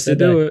up. Race to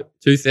do it.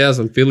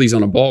 2,000 fillies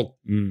on a bog.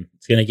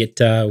 It's going to get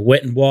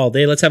wet and wild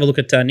there. Let's have a look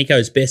at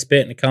Nico's best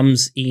bet, and it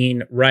comes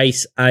in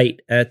race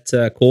 8 at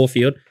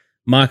Caulfield.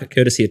 Market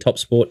courtesy of Top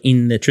Sport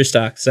in the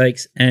Tristarc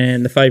Stakes,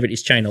 and the favourite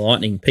is Chain of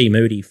Lightning. P.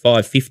 Moody,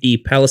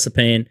 $5.50.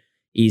 Palacepan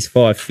is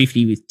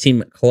 $5.50 with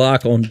Tim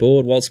Clark on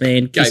board.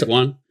 Waltzman. Gate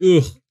 1.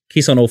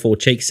 Kiss on All Four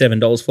Cheeks,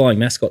 $7. Flying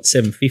Mascot,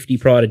 $7.50.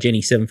 Pride of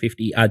Jenny,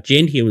 $7.50.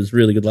 Argentia was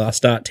really good last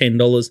start,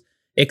 $10.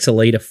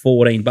 Exalita,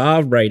 $14.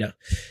 Bar Raider,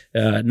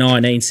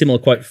 $19. Similar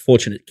quote for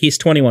Fortunate Kiss,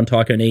 $21.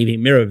 Tycho Nevy.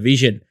 Mirror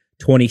Vision,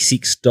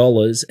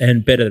 $26.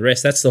 And Better the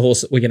Rest. That's the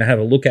horse that we're going to have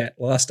a look at.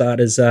 Last start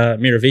is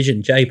Mirror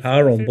Vision. Jay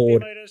Parr on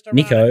board.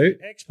 Nico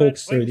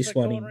talks through this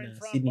one in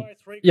Sydney.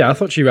 Yeah, I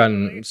thought she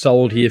ran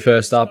solid here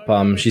first up.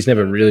 She's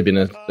never really been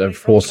a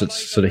horse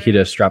that's sort of hit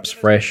her straps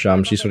fresh.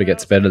 She sort of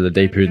gets better the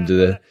deeper into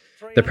the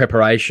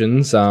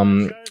preparations.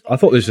 I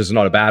thought this was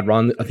not a bad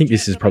run. I think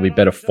this is probably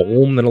better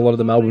form than a lot of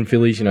the Melbourne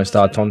fillies.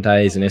 Star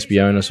Tontes and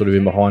Espiona sort of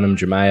in behind them.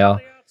 Jamea,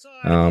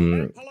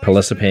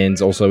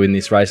 Palacepan's also in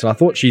this race. And I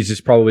thought she's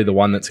just probably the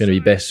one that's going to be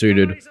best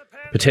suited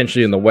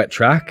potentially in the wet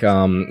track.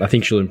 I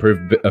think she'll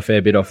improve a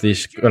fair bit off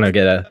this. Going to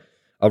get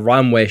a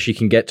run where she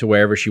can get to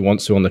wherever she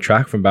wants to on the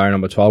track from barrier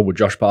number 12 with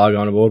Josh Parr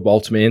going aboard,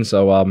 Waltzman.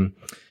 So,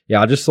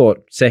 I just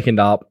thought second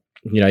up,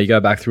 you go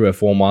back through her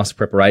 4 master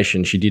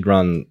preparation. She did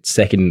run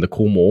second in the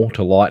Coolmore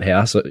to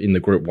Lighthouse in the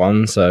Group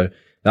 1. So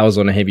that was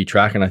on a heavy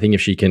track. And I think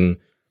if she can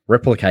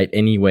replicate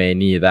anywhere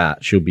near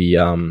that, she'll be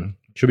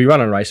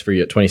running race for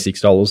you at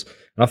 $26.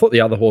 And I thought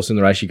the other horse in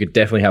the race you could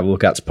definitely have a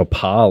look at is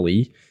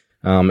Papali.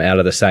 out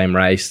of the same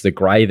race. The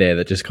grey there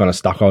that just kind of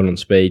stuck on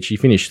speed. She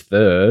finished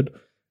third.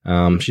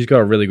 She's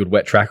got a really good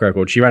wet track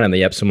record. She ran in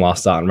the Epsom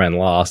last start and ran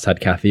last, had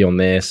Kathy on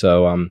there.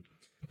 So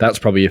that's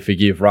probably a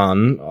forgive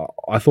run.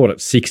 I thought at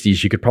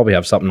 60s you could probably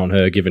have something on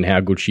her given how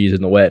good she is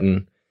in the wet.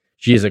 And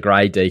she is a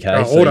grade, DK.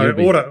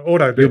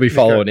 Auto you'll be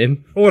following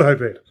in. Auto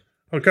bet.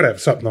 I've got to have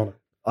something on it.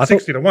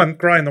 60 to 1,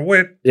 grey in the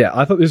wet. Yeah,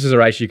 I thought this was a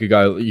race you could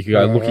go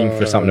looking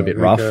for something a bit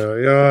rough.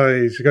 Yeah,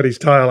 he's got his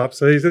tail up.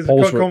 So he's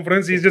got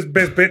confidence. He's just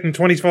best betting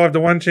 25 to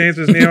 1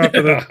 chances now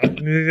after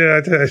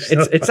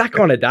the. It's that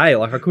kind of day.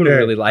 Like I couldn't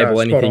really label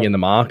anything in the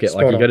market.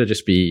 Like you got to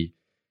just be.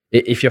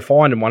 If you're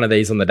finding one of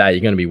these on the day, you're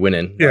going to be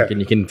winning. Yeah,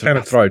 and you can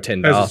throw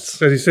 10 darts.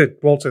 As he said,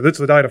 Walt said, that's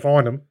the day to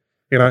find them.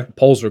 You know,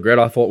 Paul's Regret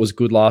I thought was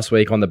good last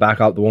week on the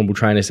backup. The Warrnambool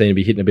trainer seemed to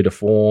be hitting a bit of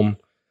form.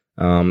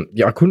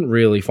 I couldn't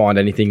really find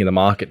anything in the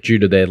market due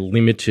to their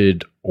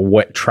limited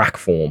wet track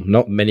form.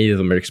 Not many of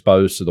them are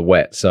exposed to the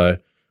wet. So I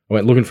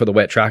went looking for the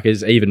wet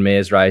trackers, even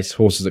mares race,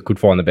 horses that could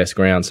find the best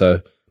ground.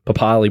 So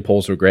Papali,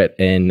 Paul's Regret,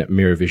 and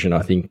Mirror Vision,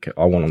 I think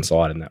I won on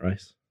side in that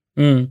race.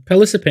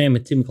 Palisipam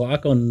with Tim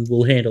Clark on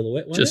will handle the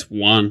wet one. Just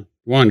one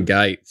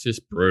gate. It's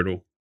just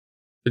brutal.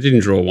 If it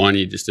didn't draw one,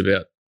 you just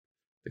about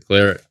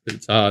declare it, but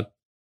it's hard.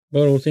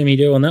 What will Timmy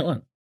do on that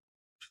one?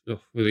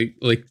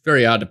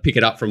 Very hard to pick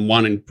it up from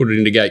 1 and put it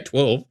into gate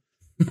 12.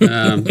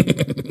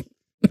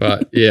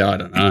 But yeah, I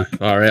don't know.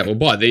 Far out. Well,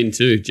 by then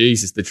too,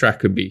 Jesus, the track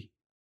could be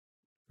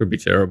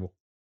terrible.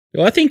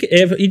 Well, I think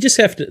you just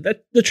have to.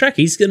 The track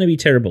is going to be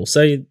terrible,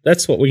 so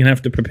that's what we're going to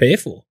have to prepare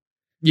for.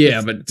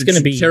 Yeah, but it's going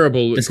to be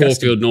terrible.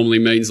 Caulfield normally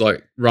means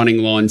like running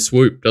line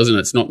swoop, doesn't it?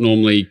 It's not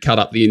normally cut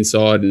up the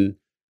inside, and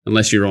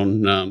unless you're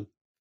on,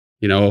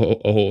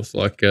 a horse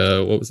like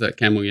what was that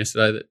camel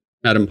yesterday that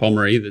Madame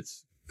Pomeroy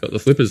that's got the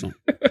flippers on.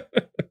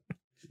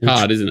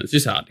 Hard, isn't it? It's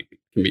just hard to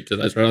commit to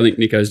those. But I think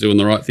Nico's doing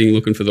the right thing,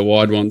 looking for the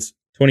wide ones.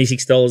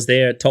 $26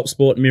 there at Top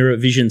Sport Mirror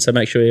Vision, so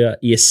make sure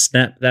you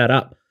snap that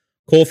up.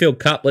 Caulfield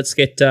Cup, let's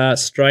get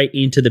straight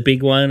into the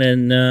big one,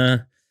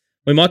 and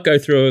we might go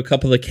through a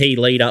couple of the key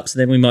lead-ups,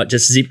 and then we might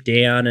just zip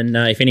down, and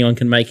if anyone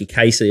can make a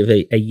case of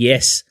a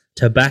yes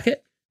to back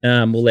it,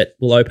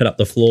 we'll open up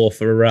the floor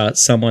for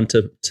someone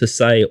to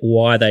say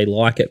why they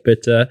like it.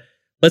 But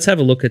let's have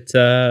a look at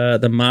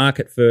the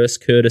market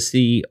first,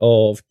 courtesy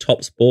of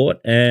Top Sport.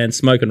 And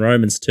Smoke and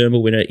Roman's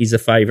Turnbull winner is a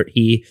favourite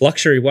here.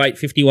 Luxury weight,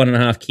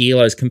 51.5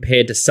 kilos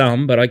compared to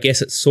some, but I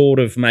guess it sort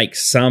of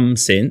makes some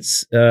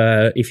sense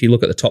if you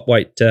look at the top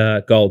weight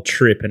Gold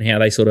Trip and how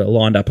they sort of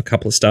lined up a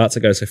couple of starts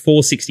ago. So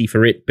 $4.60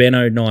 for it,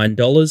 Benno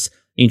 $9.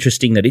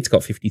 Interesting that it's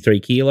got 53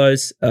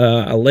 kilos.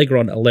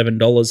 Allegron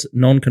 $11,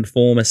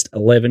 Nonconformist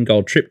 $11,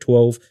 Gold Trip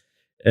 $12,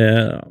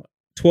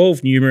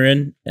 12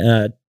 Numeran,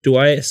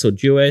 Dues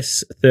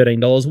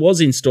 $13,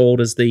 was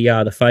installed as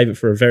the favourite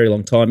for a very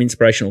long time.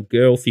 Inspirational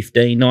Girl,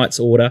 15, Knight's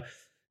Order,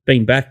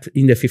 been back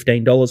into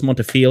 $15,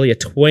 Montefilia,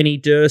 20,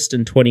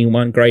 Durston,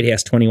 21, Great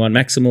House, 21,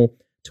 Maximal,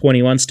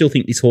 21. Still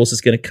think this horse is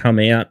going to come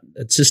out.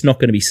 It's just not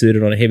going to be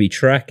suited on a heavy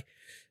track.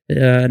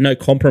 No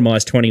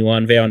Compromise,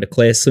 21, Vow and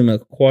Declare, similar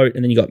quote.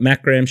 And then you got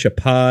Macram,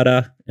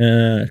 Chapada,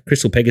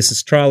 Crystal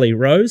Pegasus, Charlie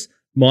Rose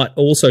might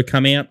also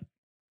come out.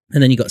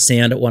 And then you got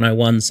Sound at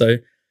 101, so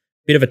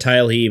bit of a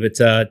tail here, but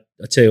I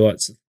tell you what,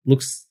 it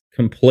looks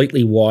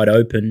completely wide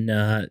open,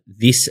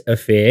 this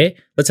affair.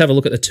 Let's have a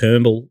look at the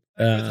Turnbull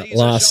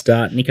last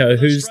start. Nico,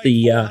 who's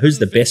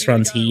the best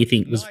runs here you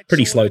think was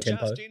pretty slow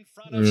tempo?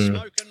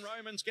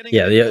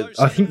 Yeah,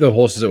 I think the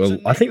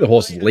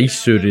horses least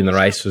suited in the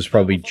race was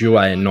probably Due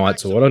and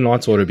Knight's Order.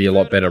 Knight's Order would be a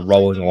lot better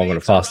rolling along at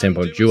a fast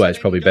tempo, and Due is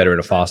probably better in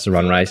a faster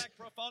run race.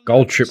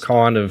 Gold Trip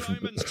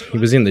he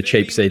was in the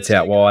cheap seats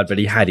out wide, but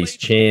he had his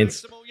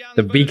chance.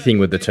 The big thing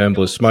with the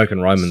Turnbull is Smoke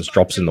and Romans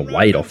drops in the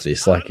weight off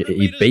this. Like,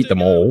 he beat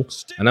them all.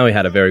 I know he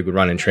had a very good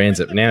run in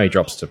transit, but now he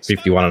drops to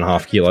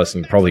 51.5 kilos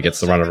and probably gets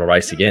the run of a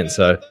race again.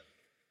 So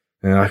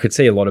I could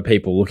see a lot of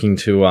people looking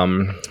to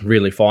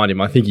really find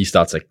him. I think he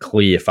starts a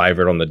clear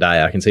favourite on the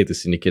day. I can see the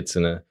syndicates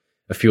and a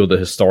few of the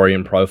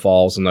historian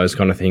profiles and those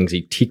kind of things.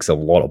 He ticks a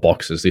lot of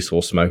boxes, this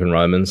horse, Smoke and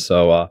Romans.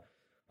 So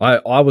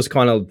I was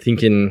kind of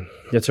thinking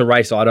it's a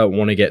race I don't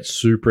want to get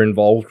super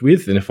involved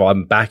with, and if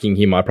I'm backing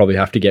him, I probably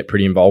have to get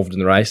pretty involved in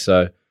the race.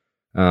 So,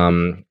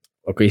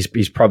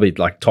 he's probably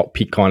like top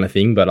pick kind of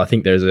thing, but I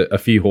think there's a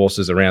few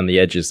horses around the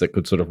edges that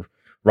could sort of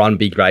run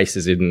big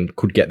races and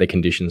could get the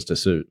conditions to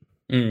suit.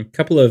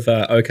 Couple of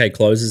okay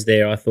closes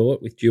there, I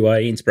thought, with Due,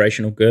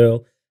 Inspirational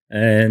Girl.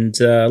 And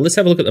let's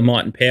have a look at the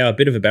Might and Power. A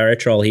bit of a barrier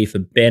trial here for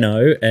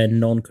Benno and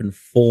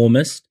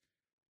Nonconformist.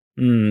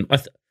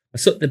 I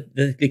saw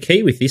the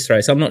key with this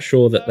race, I'm not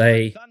sure that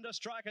I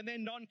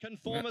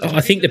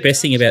think the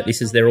best thing about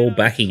this is they're all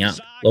backing up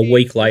a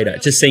week later.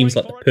 It just seems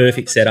like the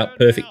perfect setup,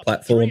 perfect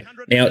platform.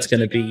 Now it's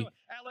going to be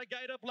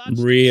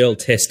real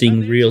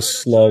testing, real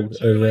slog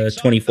of a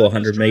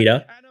 2,400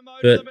 metre.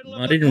 But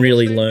I didn't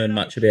really learn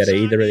much about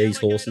either of these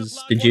horses.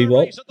 Did you,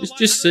 Walt?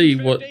 Just see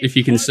if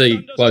you can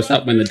see close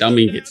up when the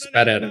dummy gets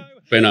spat out of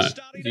Benno.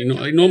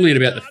 Normally at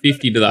about the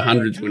 50 to the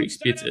 100s when he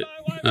spits it.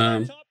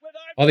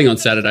 I think on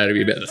Saturday it'll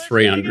be about the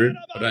 300.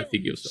 I don't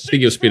think I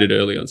think he'll spit it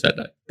early on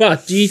Saturday.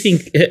 But do you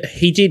think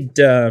he did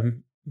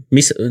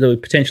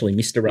potentially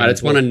missed a run? Mate,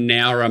 it's won a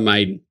Nowra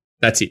maiden.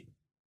 That's it.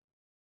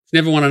 It's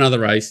never won another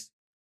race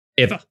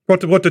ever.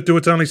 What to do?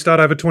 It's only start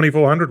over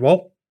 2,400.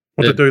 Walt,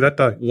 what to do that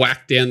day?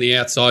 Whacked down the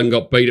outside and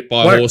got beat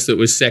by a horse that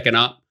was second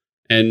up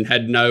and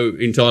had no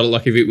entitle.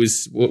 Like if it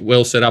was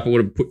well set up, I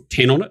would have put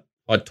 10 on it.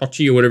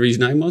 Tochi or whatever his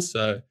name was.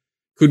 So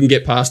couldn't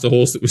get past a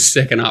horse that was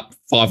second up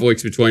 5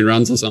 weeks between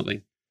runs or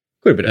something.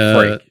 Could have been a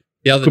freak.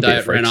 The other day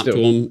it ran up to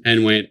him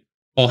and went,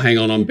 "Oh, hang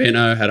on,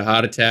 Benno, had a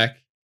heart attack.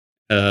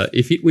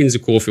 If it wins the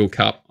Caulfield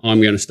Cup,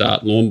 I'm going to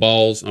start lawn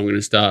bowls. I'm going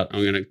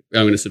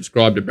to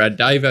subscribe to Brad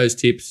Davo's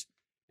tips,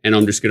 and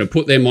I'm just going to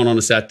put them on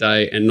a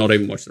Saturday and not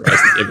even watch the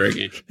races ever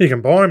again." You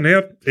can buy him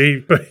now.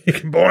 You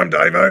can buy him,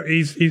 Davo.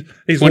 He's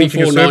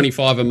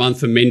 $24.95 a month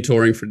for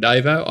mentoring for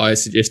Davo. I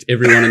suggest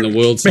everyone in the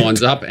world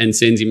signs up and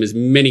sends him as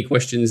many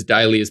questions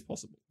daily as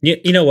possible.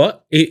 You know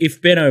what?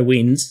 If Benno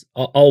wins,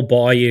 I'll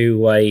buy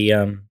you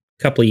a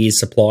couple of years'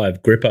 supply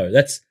of Grippo.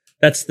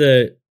 That's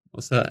the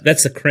What's that?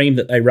 That's the cream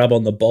that they rub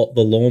on the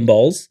lawn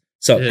bowls,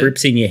 so it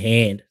grips in your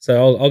hand.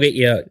 So I'll get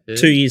you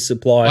 2 years'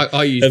 supply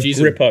I use of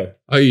Jism. Grippo.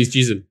 I use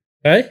Jism.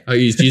 Hey? I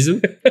use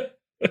Jism.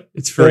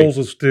 It's free. Balls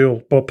of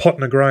steel, but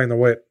potting of grey in the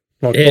wet,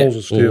 like balls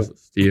of steel. Balls of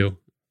steel.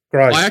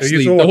 Great. I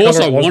actually, the horse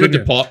I wanted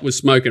to pot was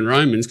Smoking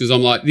Romans because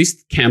I'm like,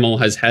 this camel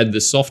has had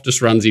the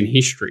softest runs in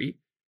history,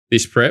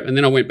 this prep. And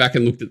then I went back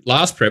and looked at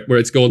last prep where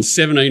it's gone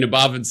 17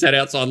 above and sat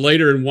outside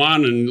leader and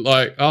won. And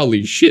like,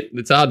 holy shit,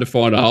 it's hard to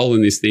find a hole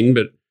in this thing,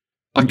 but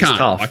I can't.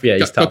 Tough.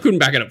 He's tough. I couldn't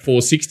back it at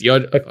 460.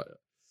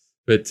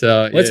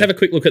 Let's have a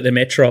quick look at the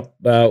Metrop.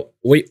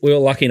 We were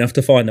lucky enough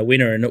to find the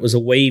winner, and it was a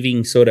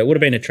weaving sort of. It would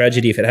have been a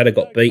tragedy if it had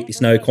got beat.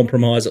 There's no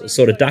compromise. It was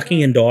sort of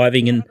ducking and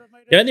diving. And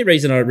the only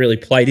reason I really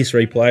play this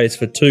replay is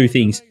for two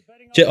things.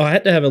 I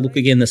had to have a look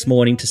again this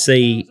morning to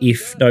see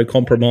if No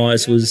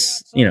Compromise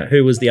was,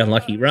 who was the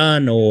unlucky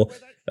run, or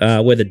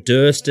whether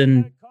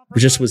Durston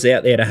just was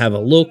out there to have a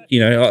look.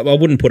 I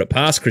wouldn't put it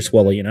past Chris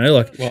Waller.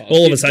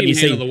 All of a sudden you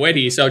see the wet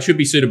here, so it should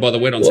be suited by the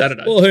wet on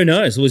Saturday. Well, who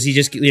knows? Was he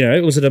just,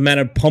 was it a man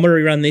of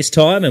Pomeroy run this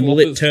time, and will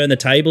it turn the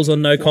tables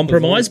on No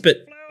Compromise?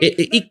 But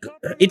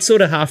it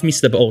sort of half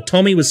missed the ball.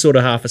 Tommy was sort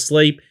of half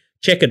asleep,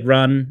 checkered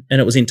run,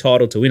 and it was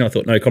entitled to win. I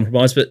thought No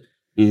Compromise, but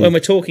when we're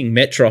talking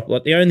Metrop,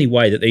 like the only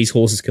way that these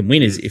horses can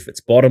win is if it's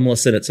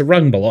bottomless and it's a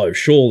rung below,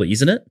 surely,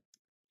 isn't it?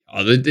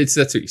 Oh, that's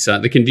what you're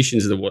saying. The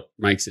conditions are what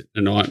makes it a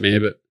nightmare,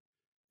 but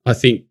I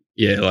think.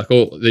 Yeah, like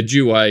all the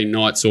Dewey,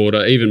 Knight's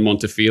Order, even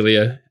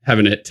Montefilia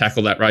having to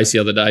tackle that race the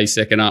other day,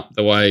 second up,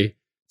 the way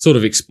sort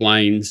of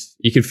explains.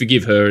 You can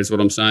forgive her, is what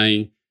I'm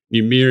saying.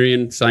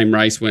 Numerian, same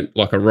race, went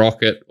like a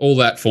rocket. All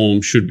that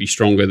form should be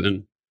stronger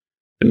than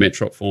the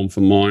Metrop form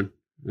for mine.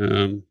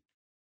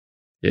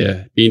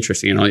 Be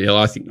interesting. And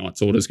I think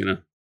Knight's Order is going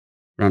to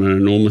run an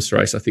enormous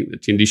race. I think the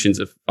conditions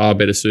are far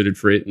better suited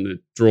for it, and the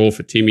draw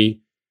for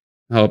Timmy.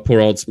 Oh, poor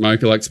old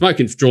Smoker. Like,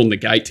 Smoker's drawn the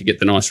gate to get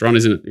the nice run,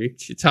 isn't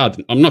it? It's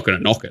hard. I'm not going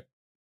to knock it,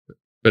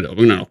 but I'm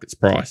going to knock its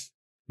price.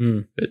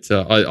 But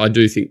I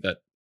do think that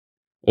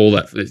all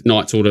that,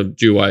 Knight's Order,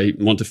 Dewey,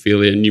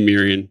 Montefilia,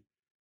 Numerian,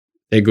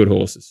 they're good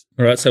horses.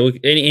 All right, so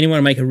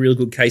anyone make a real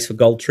good case for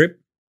Gold Trip?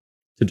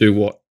 To do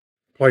what?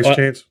 Place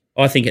chance.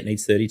 I think it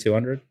needs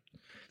 3,200.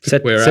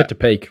 Set to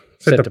peak.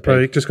 Set to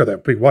peak. Just got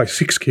that big weight,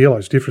 6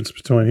 kilos difference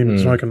between him and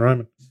Smoking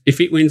Roman. If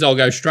it wins, I'll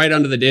go straight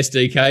under the desk,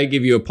 DK,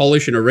 give you a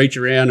polish and a reach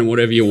around and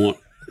whatever you want.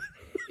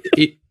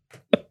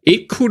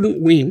 It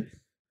couldn't win.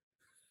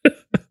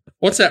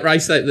 What's that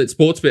race that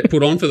Sportsbet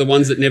put on for the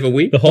ones that never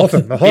win? The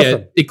Hotham.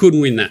 Yeah, it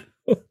couldn't win that.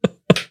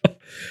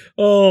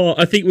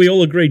 I think we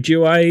all agree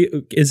Dewey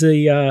is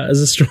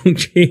a strong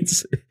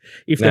chance.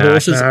 If the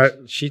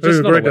horses, she's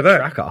just not a wet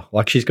tracker.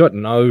 Like, she's got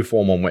no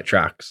form on wet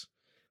tracks.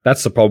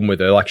 That's the problem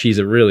with her. Like, she's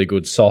a really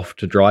good soft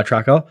to dry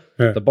tracker.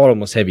 Yeah. The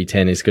bottomless heavy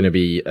 10 is going to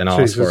be an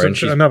ask for her.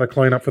 And another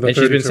clean up for the. And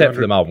she's been set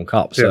for the Melbourne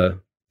Cup. Yeah. So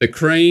the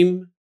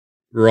cream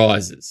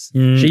rises.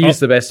 She is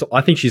the best. I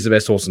think she's the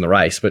best horse in the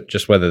race, but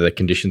just whether the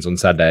conditions on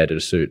Saturday are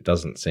to suit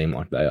doesn't seem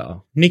like they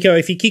are. Nico,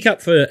 if you kick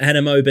up for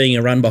Animo being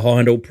a run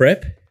behind all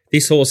prep,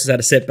 this horse has had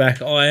a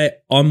setback.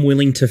 I'm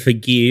willing to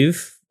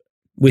forgive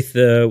with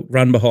the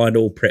run behind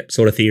all prep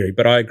sort of theory,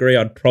 but I agree.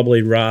 I'd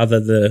probably rather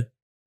the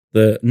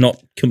not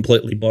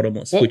completely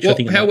bottomless. I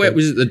think how wet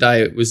was it the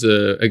day it was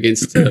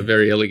against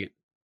Very Elegant?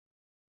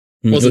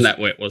 Wasn't that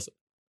wet, was it?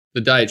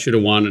 The day it should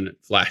have won and it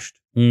flashed.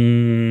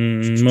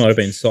 Might have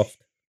been soft.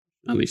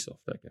 Only soft,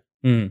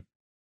 okay.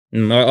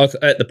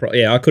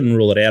 I couldn't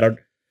rule it out.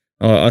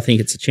 I think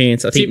it's a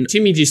chance. I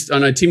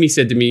know Timmy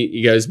said to me,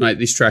 he goes, mate,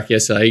 this track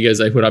yesterday, he goes,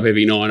 they put up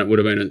every 9, it would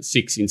have been at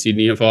 6 in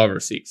Sydney, a 5 or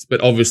a 6.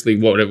 But obviously,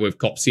 whatever we've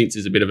copped since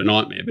is a bit of a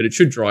nightmare. But it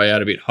should dry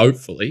out a bit,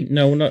 hopefully.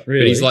 No, not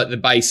really. But he's like, the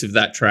base of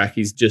that track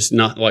is just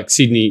not like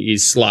Sydney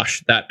is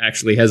slush. That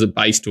actually has a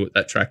base to it,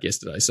 that track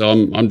yesterday. So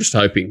I'm just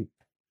hoping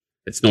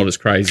it's not as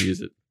crazy as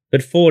it.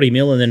 But 40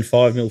 mil and then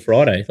 5 mil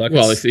Friday. Like,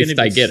 well, if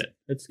they get it.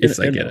 If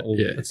they get it,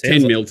 yeah.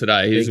 10 mil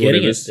today is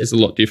whatever. It's a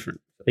lot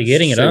different. They're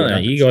getting it, aren't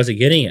they? You guys are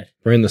getting it.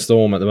 We're in the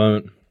storm at the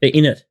moment. They're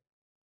in it.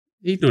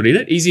 He's not in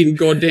it. He's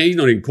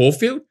not in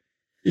Caulfield.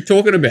 You're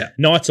talking about?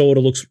 Knight's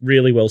Order looks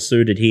really well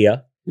suited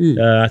here.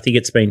 I think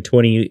it's been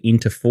 20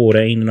 into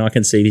 14, and I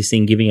can see this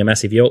thing giving a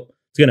massive yelp.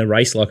 It's going to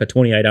race like a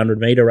 2,800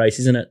 metre race,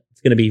 isn't it?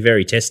 It's going to be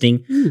very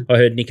testing. I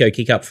heard Nico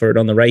kick up for it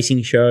on the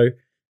racing show.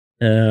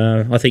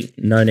 I think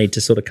no need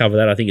to sort of cover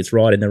that. I think it's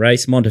right in the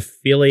race.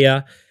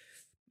 Montefilia,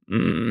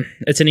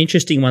 it's an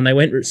interesting one. They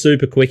went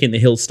super quick in the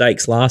Hill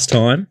Stakes last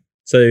time,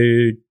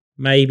 so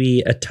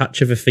maybe a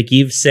touch of a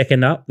forgive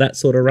second up, that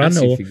sort of run,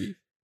 or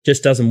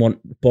just doesn't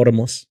want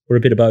bottomless, or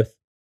a bit of both.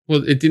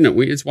 Well, it didn't.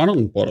 It's one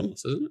on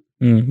bottomless, isn't it?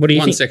 What do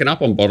you think? 1 second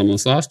up on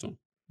bottomless last time.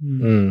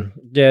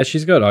 Yeah,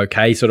 she's got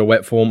okay sort of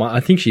wet form.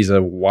 I think she's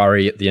a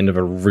worry at the end of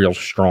a real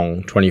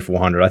strong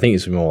 2,400. I think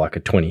it's more like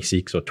a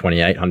 26 or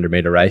 2,800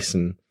 metre race,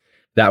 and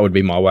that would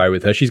be my worry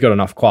with her. She's got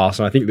enough class,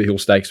 and I think the Hill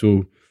Stakes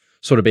will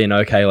sort of be an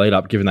okay lead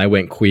up given they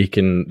went quick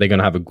and they're going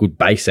to have a good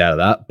base out of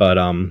that. But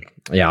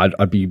yeah,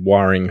 I'd be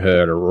worrying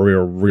her at a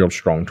real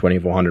strong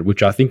 2,400,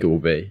 which I think it will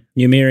be.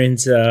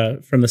 Numerian's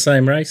from the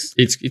same race?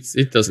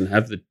 It doesn't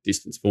have the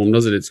distance form,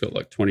 does it? It's got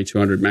like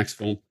 2,200 max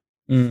form.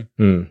 He'll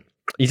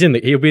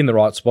be in the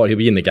right spot. He'll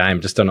be in the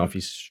game. Just don't know if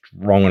he's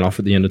strong enough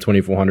at the end of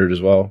 2,400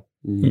 as well.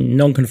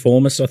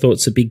 Non-conformist, I thought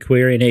it's a big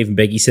query, and even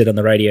Beggy said on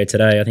the radio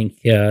today, I think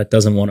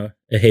doesn't want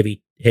a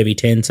heavy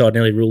 10, so I'd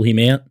nearly rule him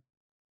out.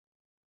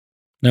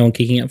 No one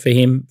kicking up for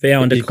him.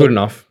 He's good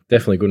enough.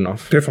 Definitely good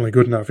enough. Definitely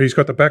good enough. He's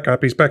got the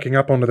backup. He's backing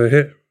up onto the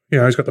hit.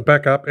 He's got the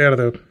backup out of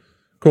the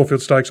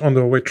Caulfield Stakes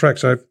onto a wet track.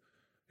 So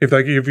if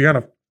you're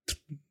going to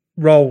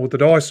roll with the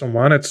dice on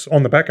one, it's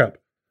on the backup.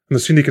 And the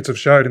syndicates have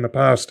showed in the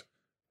past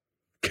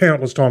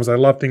countless times they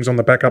love things on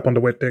the backup onto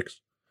wet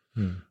decks.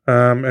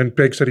 And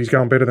Begg said he's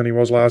going better than he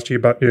was last year,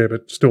 but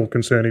still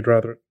concerned he'd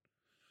rather it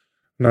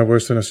no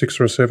worse than a 6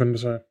 or a 7,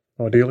 so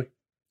ideally.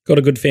 Got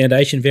a good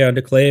foundation, Vow and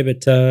Declare,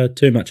 but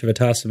too much of a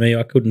task for me.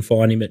 I couldn't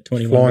find him at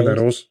 21. Flying that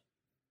horse.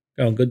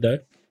 Going good, though.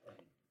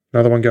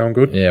 Another one going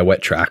good. Yeah,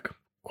 wet track,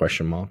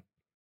 question mark.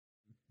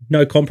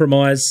 No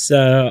compromise.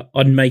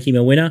 I'd make him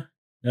a winner,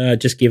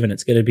 just given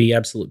it's going to be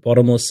absolute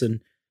bottomless. And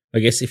I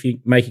guess if you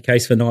make a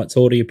case for Knight's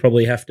Order, you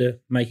probably have to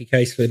make a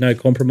case for no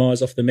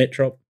compromise off the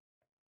Metrop.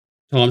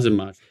 Times and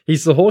much.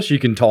 He's the horse you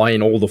can tie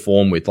in all the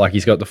form with. Like,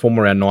 he's got the form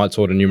around Knight's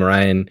Order,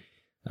 Numerian,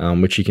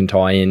 which he can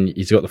tie in.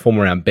 He's got the form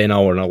around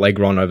Benno and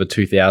Allegron over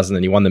 2,000,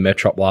 and he won the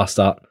Metrop last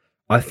start.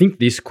 I think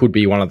this could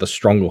be one of the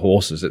stronger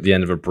horses at the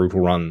end of a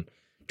brutal run.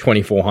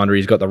 2,400,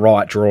 he's got the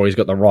right draw, he's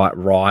got the right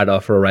rider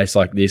for a race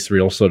like this,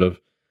 real sort of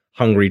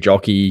hungry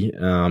jockey.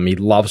 He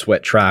loves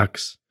wet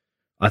tracks.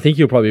 I think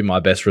he'll probably be my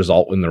best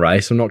result in the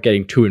race. I'm not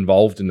getting too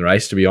involved in the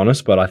race, to be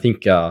honest, but I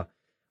think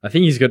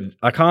he's good.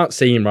 I can't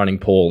see him running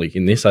poorly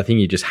in this. I think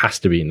he just has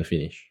to be in the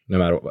finish, no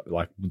matter what,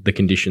 like the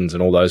conditions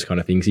and all those kind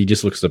of things. He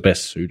just looks the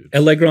best suited.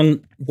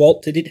 Allegron,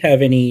 Walt, did it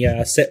have any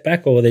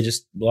setback, or they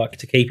just like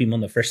to keep him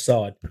on the fresh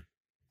side?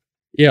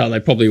 Yeah, they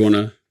probably want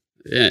to,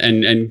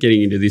 and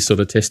getting into this sort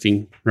of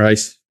testing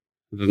race.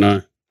 I don't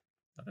know.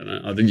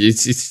 I think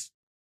it's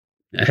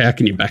how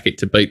can you back it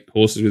to beat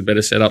horses with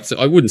better setups?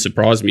 It wouldn't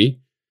surprise me,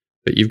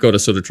 but you've got to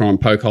sort of try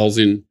and poke holes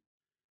in.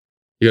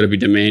 You got to be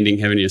demanding,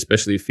 haven't you,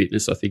 especially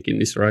fitness, I think, in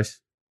this race.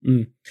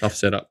 Tough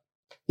setup.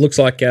 Looks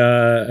like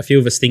a few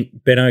of us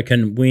think Benno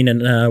can win,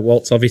 and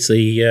Walt's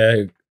obviously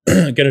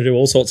going to do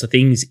all sorts of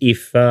things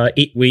if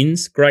it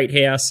wins. Great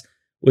House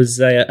was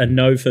a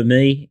no for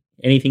me.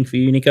 Anything for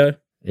you, Nico?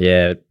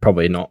 Yeah,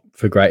 probably not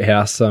for Great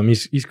House.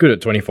 He's good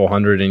at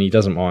 2,400 and he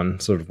doesn't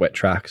mind sort of wet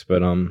tracks,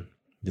 but I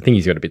think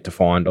he's got a bit to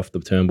find off the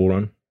Turnbull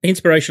run.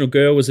 Inspirational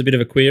Girl was a bit of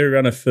a query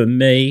runner for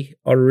me.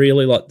 I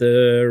really like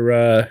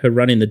her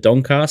run in the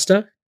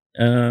Doncaster.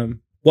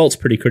 Walt's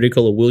pretty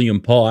critical of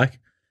William Pike,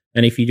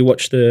 and if you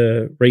watch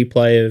the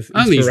replay of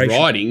only his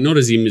riding, not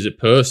as him as a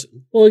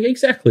person. Well,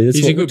 exactly.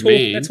 He's a good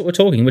man. That's what we're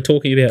talking. We're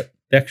talking about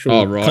the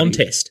actual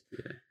contest.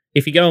 Yeah.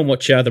 If you go and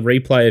watch the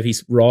replay of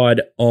his ride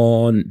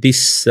on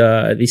this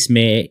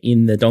mare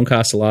in the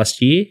Doncaster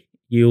last year,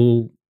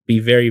 you'll be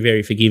very,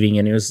 very forgiving.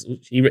 And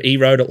he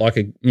rode it like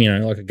a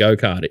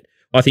go-kart.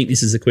 I think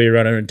this is a clear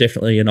runner and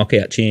definitely a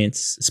knockout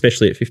chance,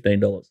 especially at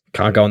 $15.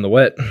 Can't go in the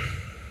wet.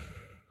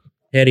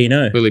 How do you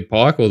know? Willie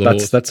Pike or the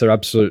horse? That's her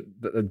absolute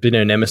been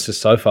her nemesis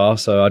so far.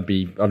 So I'd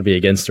be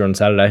against her on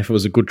Saturday. If it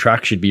was a good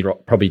track, she'd be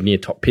probably near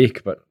top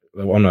pick. But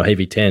on a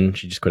heavy 10,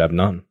 she just could have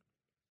none.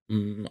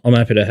 I'm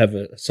happy to have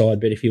a side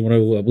bet if you want to.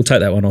 We'll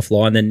take that one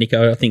offline. Then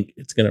Nico, I think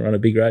it's going to run a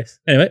big race.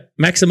 Anyway,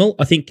 Maximal,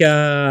 I think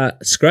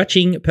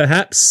scratching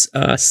perhaps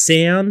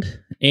sound.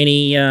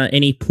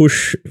 Any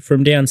push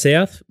from down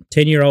south?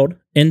 10-year-old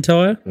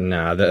Entire?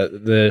 Nah,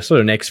 the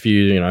sort of next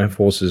few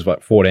horses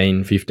like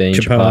 14, 15,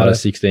 Chapada,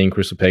 16,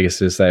 Crystal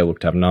Pegasus. They look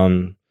to have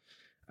none.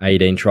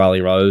 18,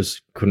 Charlie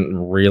Rose couldn't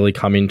really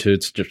come into.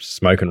 It's just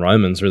Smoke and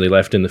Romans really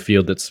left in the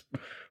field. That's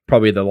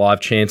probably the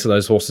live chance of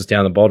those horses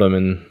down the bottom.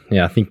 And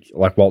yeah, I think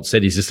like Walt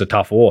said, he's just a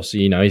tough horse.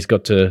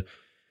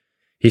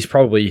 He's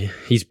probably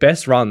his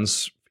best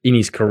runs in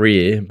his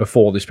career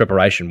before this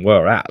preparation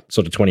were at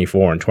sort of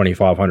 24 and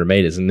 2,500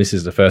 metres. And this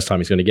is the first time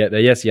he's going to get there.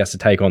 Yes, he has to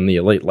take on the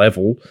elite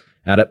level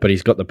at it, but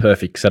he's got the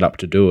perfect setup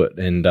to do it.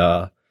 And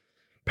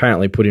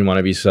apparently put in one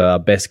of his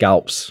best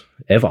gallops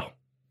ever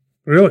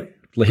Really?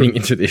 leading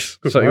into this.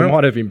 Good So he player.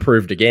 might have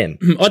improved again.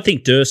 I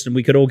think Durston,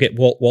 we could all get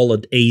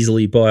wallered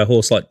easily by a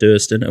horse like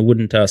Durston. It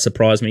wouldn't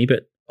surprise me,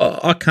 but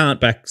I can't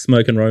back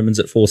Smoking Romans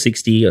at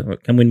 460.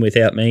 It can win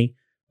without me.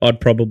 I'd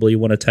probably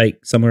want to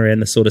take somewhere around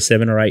the sort of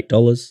 $7 or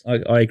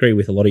 $8. I agree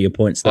with a lot of your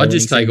points. I'd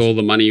just take all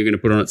the money you're going to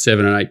put on at $7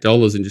 and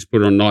 $8 and just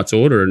put it on Knight's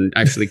Order and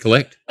actually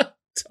collect.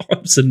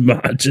 times and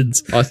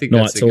margins. I think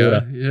Knight's that's the Order.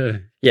 go. Yeah.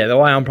 Yeah, the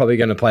way I'm probably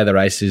going to play the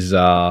race is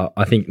I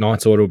think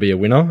Knight's Order will be a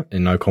winner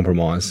and no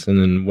compromise.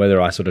 And then whether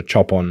I sort of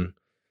chop on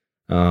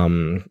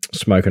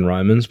Smoking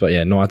Romans, but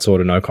yeah, Knight's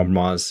Order, no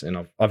compromise.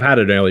 And I've had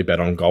an early bet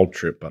on Gold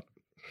Trip, but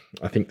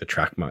I think the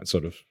track might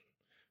sort of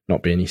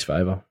not be in his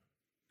favour.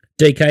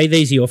 DK,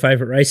 these are your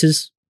favourite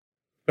races?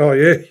 Oh,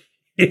 yeah.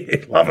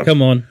 Yeah, love him.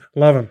 Come on.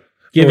 Love him.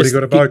 Give Already us-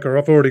 got a Voker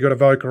off. Already got a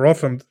Voker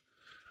off. And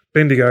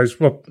Bendigo's,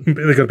 well, they've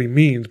got to be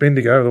Means.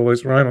 Bendigo with all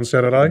this rain on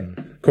Saturday.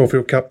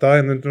 Caulfield Cup Day.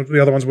 And then the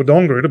other one's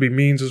Wodonga. It'll be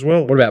Means as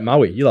well. What about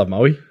Maui? You love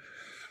Maui?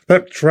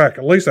 That track,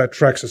 at least that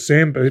track's a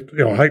sand.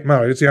 I hate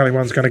Murray. It's the only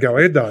one that's going to go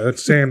ahead, though.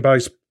 That's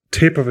sand-based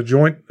tip of a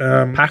joint.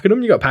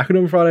 Pakenham? You got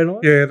Pakenham Friday night?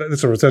 Yeah,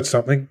 that's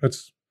something.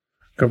 That's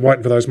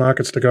waiting for those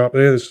markets to go up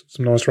there. There's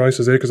some nice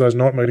races there because those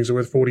night meetings are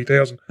worth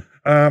 40,000.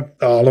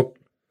 Look,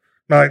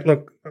 mate,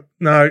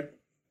 no,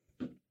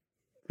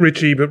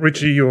 Richie, but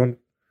Richie, you're only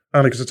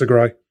because it's a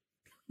grey,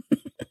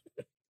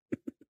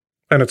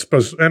 and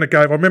it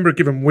gave. I remember it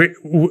giving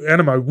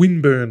Animo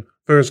Windburn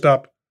first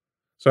up,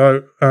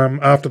 so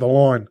after the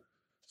line.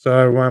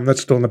 So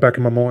that's still in the back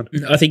of my mind.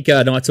 I think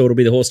Knight's Order will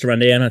be the horse to run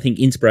down. I think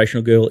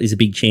Inspirational Girl is a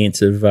big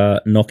chance of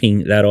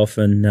knocking that off.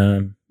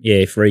 And,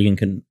 if Regan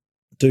can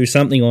do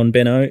something on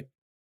Benno,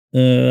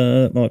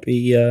 that might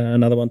be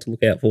another one to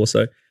look out for.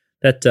 So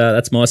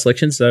that's my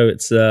selection. So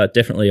it's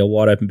definitely a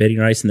wide-open betting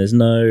race, and there's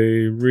no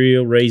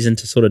real reason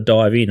to sort of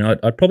dive in.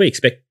 I'd probably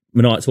expect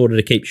Knight's Order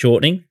to keep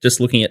shortening, just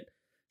looking at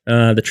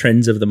the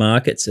trends of the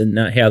markets and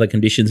how the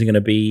conditions are going to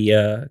be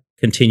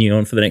continue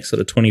on for the next sort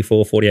of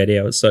 24, 48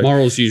 hours. So,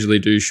 Morals usually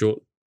do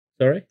shorten.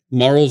 sorry?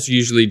 Morals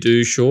usually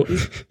do shorten.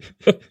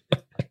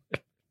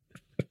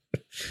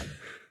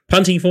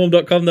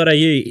 Puntingform.com.au.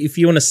 If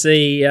you want to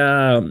see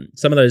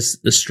some of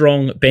the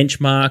strong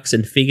benchmarks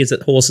and figures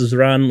that horses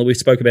run, we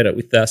spoke about it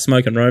with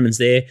Smoking Romans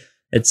there.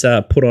 It's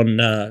put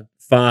on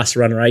fast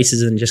run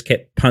races and just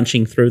kept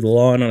punching through the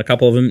line on a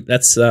couple of them.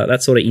 That's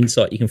that sort of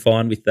insight you can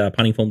find with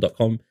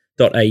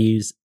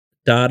puntingform.com.au's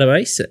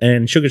database.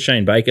 And Sugar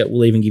Shane Baker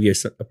will even give you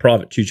a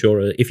private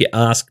tutorial if you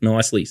ask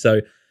nicely.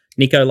 So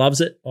Nico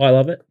loves it. I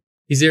love it.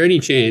 Is there any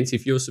chance,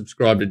 if you're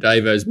subscribed to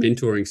Davo's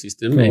mentoring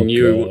system Oh, and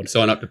you God.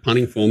 sign up to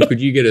Punting Form, could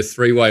you get a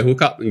 3-way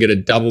hookup and get a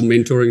double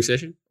mentoring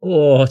session?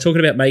 Oh, talking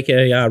about make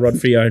a rod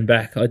for your own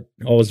back. I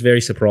was very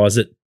surprised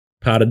that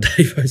part of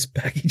Davo's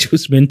package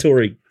was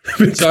mentoring.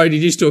 Sorry, did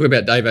you just talk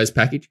about Davo's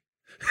package?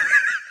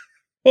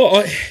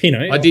 Well,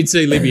 I did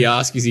see Libby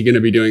ask, is he going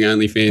to be doing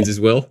OnlyFans as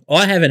well?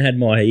 I haven't had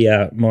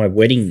my my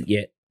wedding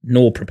yet,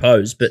 nor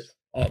proposed, but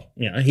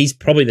he's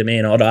probably the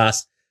man I'd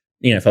ask.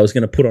 If I was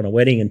going to put on a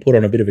wedding and put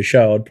on a bit of a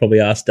show, I'd probably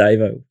ask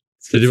Davo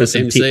To do for it,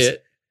 some MC tips.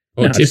 it?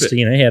 Or No, tip just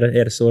it?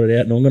 how to sort it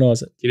out and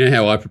organise it. Do you know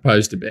how I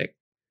proposed to Beck?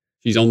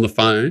 She's on the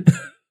phone.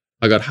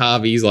 I got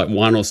Harvey's like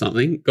 1 or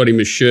something, got him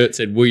a shirt,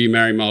 said, "Will you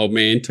marry my old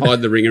man?"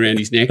 Tied the ring around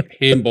his neck,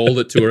 handballed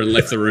it to her and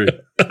left the room.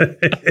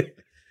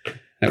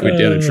 That went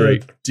down a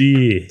treat.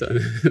 Dear.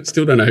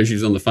 Still don't know who she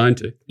was on the phone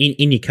to.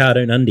 In your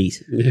cartoon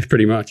undies. Yeah,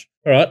 pretty much.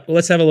 All right, well,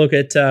 let's have a look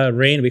at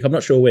Randwick. I'm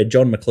not sure where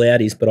John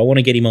McLeod is, but I want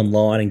to get him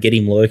online and get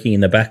him lurking in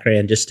the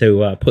background just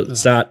to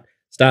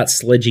start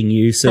sledging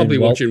you soon. Probably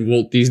Walt. watching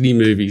Walt Disney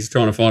movies,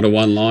 trying to find a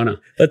one-liner.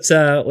 Let's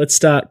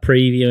start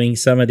previewing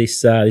some of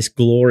this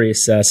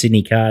glorious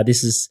Sydney card.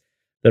 This is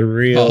the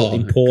real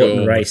important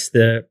God. race.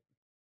 The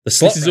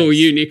slot. This is all race.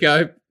 you,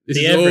 Nico. This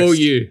The is all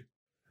Everest. you.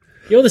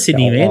 You're the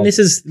Sydney Oh, man. wow.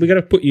 We're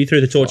going to put you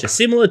through the torture,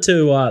 similar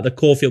to the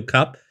Caulfield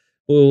Cup.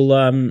 We'll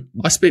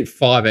I spent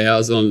 5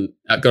 hours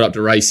got up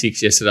to race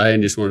 6 yesterday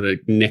and just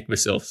wanted to neck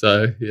myself.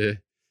 So, yeah.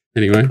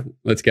 Anyway,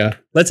 let's go.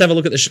 let's have a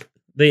look at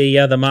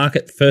the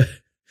market for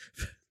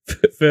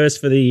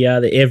first for the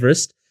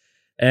Everest.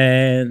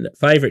 And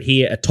favourite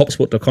here at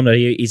topsport.com.au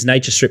is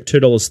Nature Strip,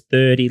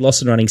 $2.30,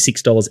 Lost and Running,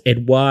 $6,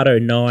 Eduardo,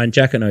 9,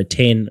 Jacquino,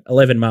 10,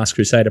 11, Masked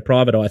Crusader,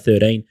 Private Eye,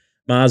 13,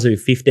 Marzu,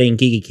 15,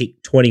 Gigi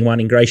Kick, 21,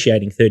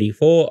 Ingratiating,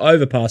 34,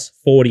 Overpass,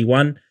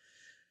 41,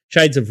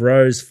 Shades of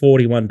Rose,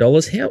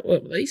 $41. How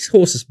these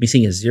horses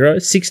missing a 0,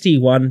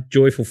 61,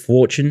 Joyful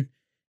Fortune.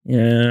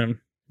 Nico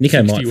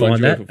might 61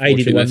 find that, Joyful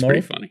 80 to Fortune, 1 that's moral.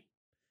 pretty funny.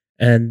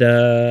 And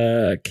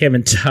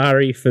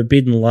Kementari,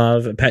 Forbidden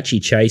Love,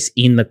 Apache Chase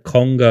in the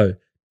Congo.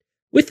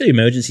 With the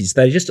emergencies,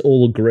 they just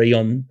all agree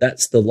on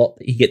that's the lot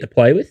that you get to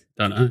play with.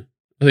 Don't know.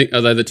 I think, are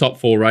they the top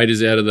 4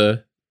 raiders out of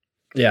the...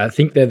 Yeah, I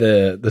think they're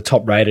the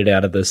top rated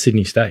out of the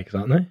Sydney Stakes,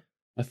 aren't they?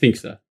 I think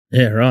so.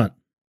 Yeah, right.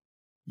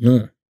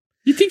 Yeah.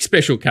 You'd think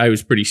Special K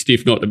was pretty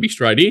stiff not to be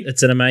straight in.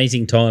 It's an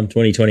amazing time,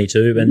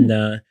 2022, and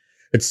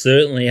it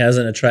certainly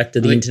hasn't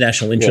attracted the I think-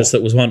 international interest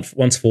that was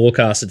once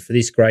forecasted for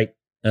this great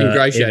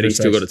Ingratiating Everest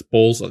still race. got its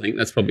balls, I think.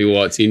 That's probably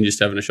why it's in, just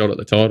having a shot at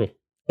the title.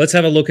 Let's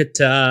have a look at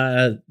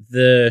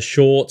the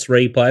shorts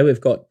replay.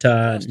 We've got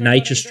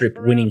Nature Strip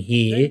winning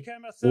here.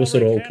 We're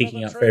sort of all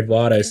kicking up for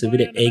Eduardo, so a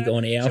bit of egg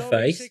on our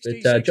face.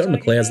 But John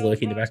McLeod's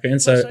lurking in the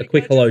background, so a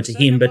quick hello to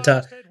him. But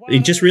he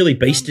just really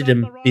beasted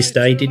him this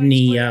day, didn't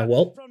he,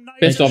 Walt?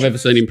 Best I've ever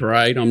seen in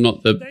parade. I'm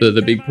not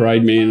the big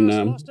parade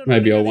man.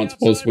 Maybe I once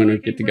was when I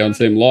get to go and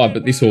see him live,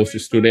 but this horse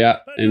just stood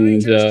out.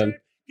 And,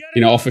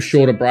 off a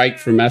shorter break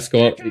from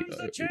Ascot,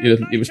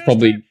 it was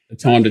probably a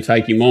time to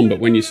take him on. But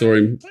when you saw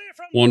him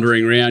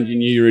wandering around, you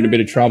knew you were in a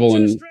bit of trouble.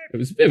 And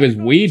it was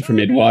weird from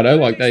Eduardo.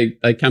 Like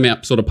they come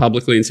out sort of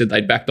publicly and said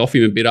they'd backed off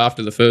him a bit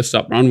after the first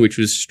up run, which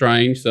was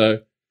strange. So,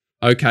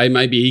 okay,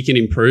 maybe he can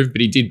improve, but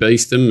he did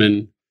beast them.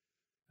 And,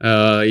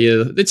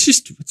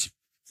 it's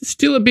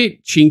still a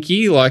bit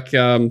chinky. Like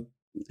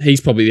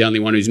he's probably the only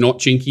one who's not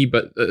chinky,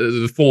 but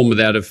the form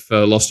without of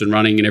Lost and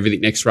Running and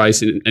everything next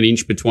race, and an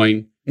inch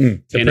between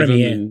 10 of them.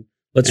 And,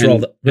 let's roll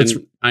that.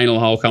 And Anal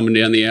Hole coming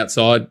down the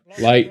outside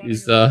late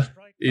is a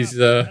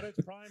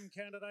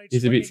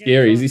bit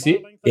scary. Is this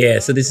it? Yeah,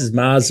 so this is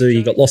Marzu.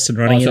 You got Lost and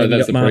Running, and you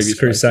got Master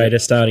Crusader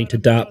starting to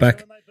dart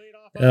back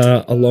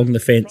along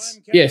the fence.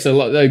 Yeah,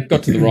 so they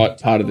got to the right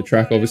part of the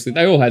track, obviously.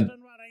 They all had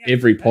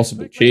every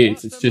possible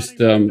chance. It's just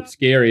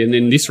scary. And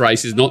then this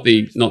race is not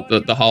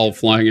the whole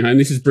flying home.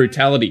 This is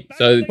Brutality.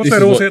 So what's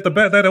that horse out the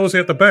back? That horse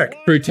out the back.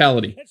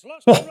 Brutality.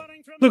 Oh,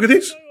 look at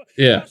this.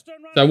 Yeah.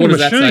 So what does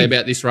that say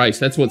about this race?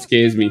 That's what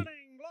scares me.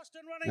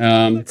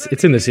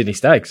 It's in the Sydney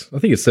Stakes. I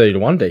think it's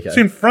 30-1, DK. It's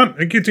in front.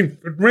 It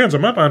rounds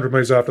them up 100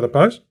 metres after the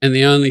post. And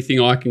the only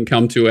thing I can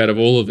come to out of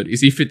all of it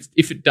is if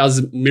it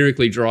does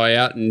miraculously dry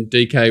out and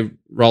DK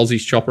rolls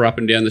his chopper up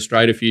and down the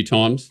straight a few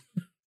times,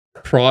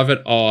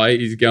 Private Eye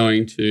is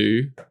going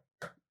to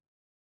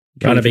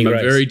come from a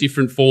very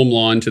different form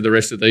line to the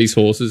rest of these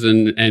horses,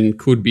 and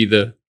could be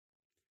the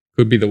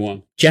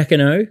one.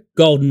 Jacquinot,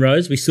 Golden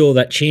Rose. We saw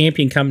that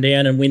champion come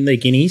down and win the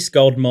Guineas,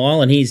 Golden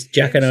Mile, and here's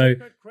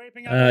Jacquinot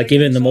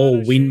giving them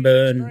all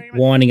Winburn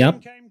winding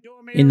up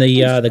in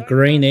the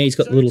green there. He's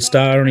got the little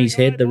star on his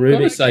head, the Rubik.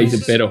 I would say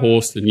he's a better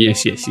horse than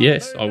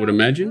Yes, I would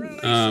imagine.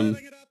 Got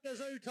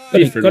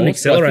an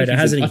accelerator,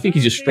 hasn't he? I think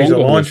he's a stronger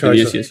horse than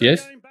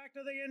Yes.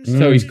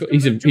 So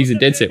he's a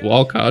dead set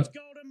wild card.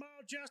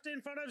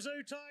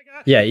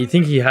 Yeah, you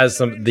think he has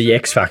the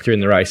X factor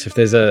in the race. If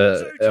there's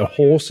a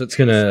horse that's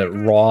going to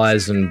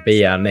rise and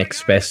be our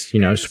next best,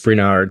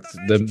 sprinter,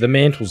 the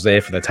mantle's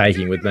there for the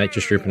taking with Nature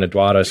Strip and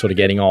Eduardo sort of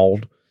getting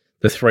old.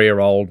 The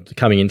 3-year-old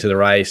coming into the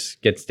race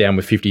gets down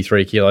with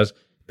 53 kilos.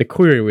 The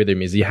query with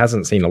him is he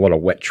hasn't seen a lot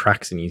of wet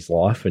tracks in his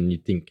life, and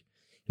you'd think,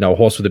 a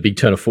horse with a big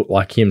turn of foot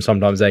like him,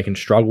 sometimes they can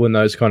struggle in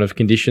those kind of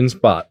conditions,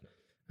 but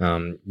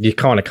you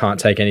kind of can't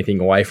take anything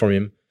away from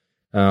him.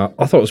 I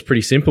thought it was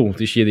pretty simple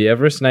this year, the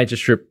Everest. Nature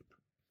Strip,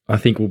 I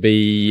think, will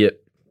be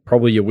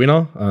probably your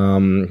winner.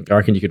 I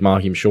reckon you could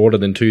mark him shorter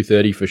than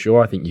 230 for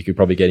sure. I think you could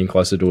probably get him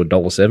closer to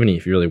 $1.70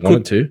 if you really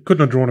wanted to.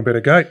 Couldn't have drawn a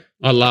better gate.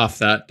 I laugh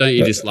that. Don't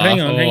you just laugh?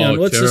 Hang on.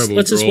 Let's just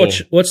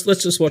watch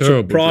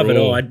a Private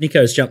Eye.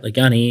 Nico's jumped the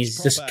gun. He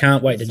just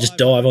can't wait to just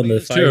dive on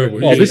the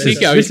favourite. Oh, this is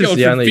going from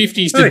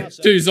 50s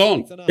to 2s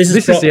on. This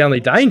is the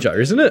only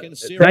danger, isn't it?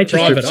 Nature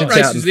Strip sits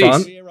out in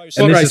front.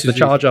 And this is the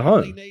Charger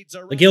home.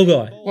 The Gill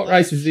Guy. What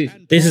race is this?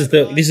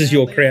 This is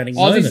your crowning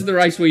moment. This is the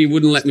race where you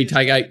wouldn't let me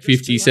take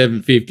 850,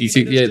 750,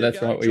 6. Yeah,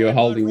 that's right, where you were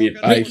holding me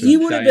at bay. You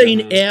would have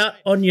been out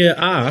on your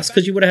ass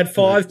because you would have had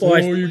 5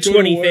 by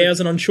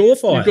 20,000 on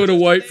Surefire. You've got to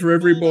wait for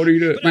everybody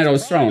to... Mate, I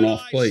was throwing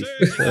off, please.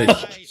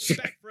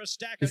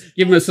 Just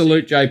give him a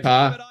salute, J.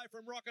 Parr.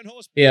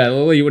 Yeah,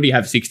 well, what do you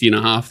have,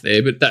 60.5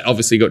 there? But that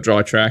obviously got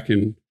dry track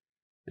and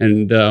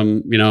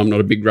I'm not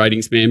a big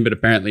ratings man, but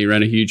apparently he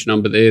ran a huge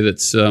number there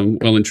that's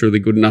well and truly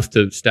good enough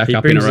to stack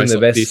up in a race like this. He brings in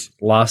the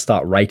best last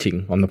start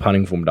rating on the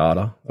punting form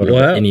data of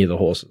any of the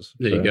horses.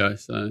 There you go.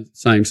 So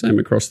same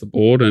across the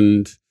board.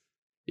 And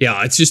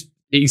yeah, it's just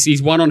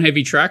he's won on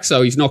heavy track,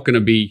 so he's not going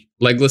to be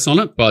legless on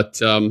it.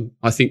 But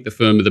I think the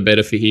firmer the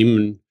better for him.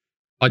 And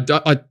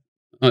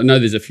I know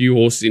there's a few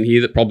horses in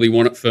here that probably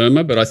want it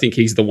firmer, but I think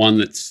he's the one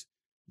that's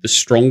the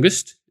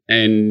strongest.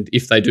 And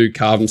if they do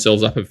carve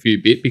themselves up a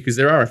few bit, because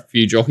there are a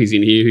few jockeys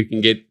in here who can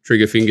get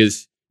trigger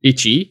fingers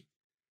itchy,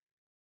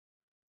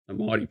 a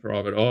mighty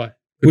Private Eye.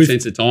 Good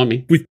sense of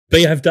timing. With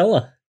B.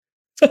 Avdallah.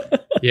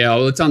 Yeah,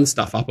 well, it's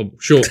unstuff up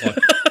short.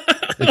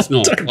 It's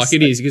not. Like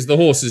it is, because the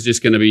horse is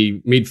just going to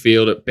be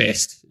midfield at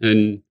best.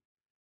 And,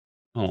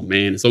 oh,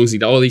 man, as long as he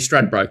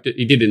Stradbroke it.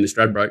 He did in the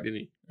Stradbroke, didn't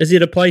he? Is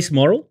it a place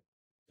moral?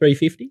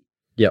 350?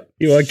 Yep.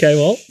 You okay,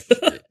 Walt?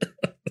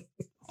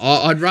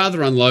 I'd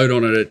rather unload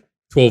on it at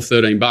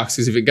 $12, $13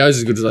 because if it goes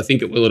as good as I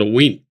think it will, it'll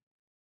win.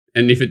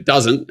 And if it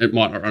doesn't, it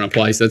might not run a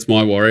place. That's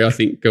my worry. I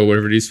think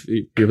whatever it is,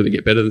 you'll be able to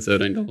get better than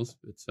 $13.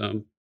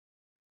 But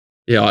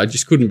yeah, I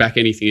just couldn't back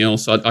anything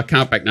else. I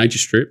can't back Nature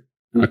Strip,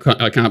 and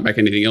I can't back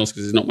anything else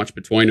because there's not much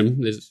between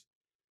them.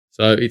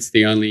 So it's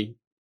the only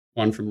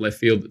one from left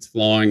field that's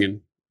flying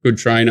and good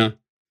trainer.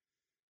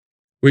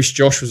 Wish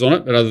Josh was on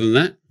it, but other than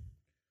that,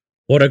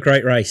 what a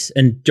great race!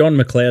 And John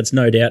McLeod's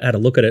no doubt had a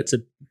look at it.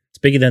 It's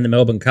bigger than the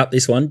Melbourne Cup,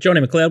 this one. Johnny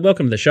McLeod,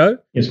 welcome to the show.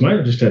 Yes, mate.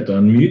 I just had to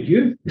unmute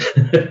you.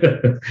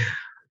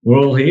 we're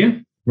all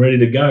here, ready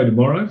to go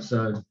tomorrow,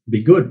 so it'll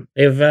be good.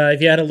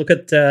 If you had a look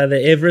at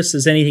the Everest,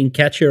 does anything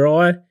catch your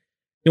eye?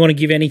 You want to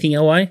give anything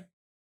away?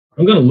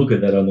 I'm going to look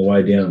at that on the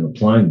way down on the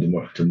plane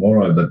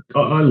tomorrow, but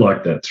I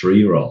like that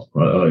 3-year-old.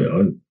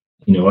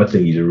 I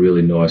think he's a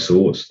really nice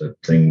horse. That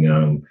thing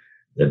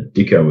that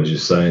Dicko was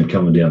just saying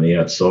coming down the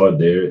outside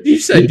there. Did you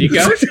say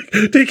Dicko?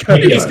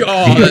 Dicko.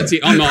 Oh, that's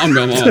it. I'm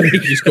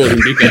just called him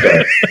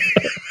Dicko.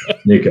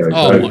 Nico.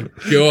 Oh, my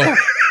God.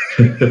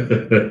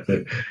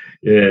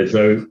 Yeah,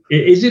 so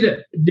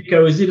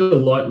Dicko, is it a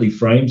lightly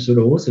framed sort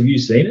of horse? Have you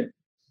seen it?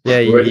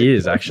 Yeah, he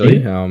is actually.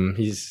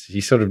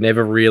 He's sort of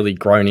never really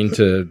grown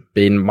into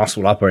being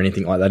muscled up or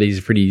anything like that. He's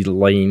a pretty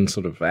lean,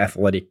 sort of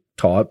athletic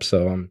type.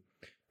 So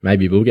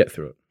maybe we'll get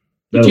through it.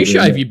 Did you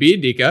shave your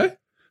beard, Dicko?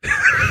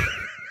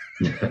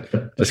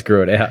 Just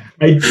grew it out.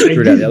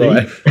 Grew it out the other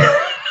way.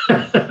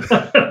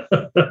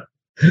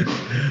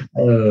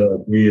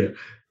 Oh, yeah.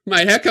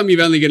 Mate, how come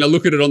you're only going to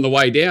look at it on the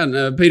way down?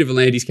 Peter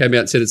V'landys came out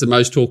and said it's the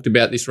most talked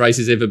about this race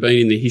has ever been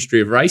in the history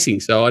of racing.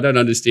 So I don't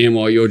understand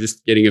why you're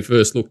just getting a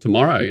first look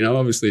tomorrow. You know,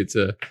 obviously it's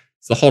the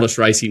hottest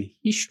race in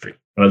history.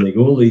 I think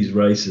all these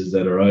races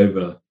that are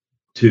over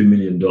 $2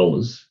 million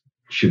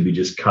should be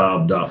just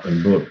carved up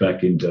and brought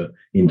back into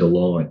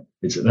line.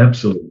 It's an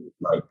absolute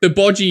mate.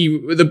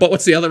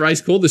 What's the other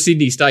race called? The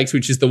Sydney Stakes,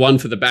 which is the one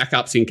for the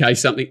backups in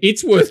case something.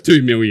 It's worth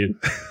 $2 million.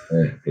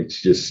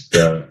 It's just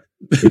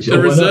it's the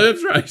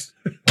reserves race.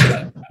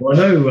 I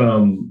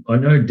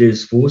know Des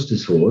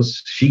Forster's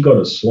horse. She got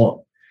a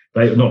slot.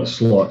 They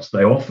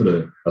offered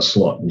her a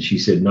slot, and she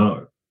said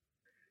no.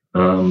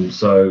 I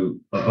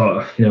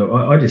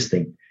just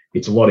think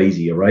it's a lot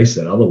easier race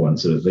that other one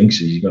sort of thinks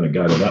she's going to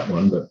go to that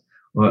one. But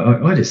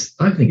I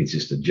think it's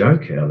just a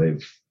joke how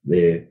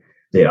they're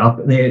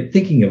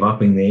thinking of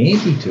upping their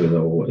ante to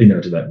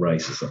that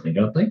race or something,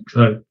 I think.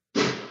 So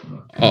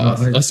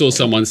I saw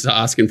someone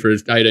asking for an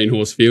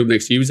 18-horse field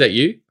next year. Was that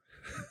you?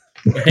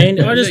 And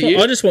I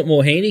just want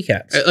more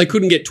handicaps. They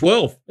couldn't get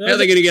 12. How are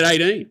they going to get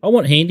 18? I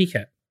want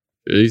handicap.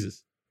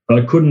 Jesus. I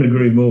couldn't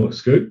agree more,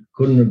 Scoop.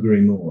 Couldn't agree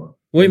more.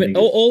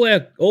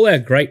 All our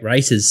great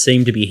races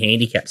seem to be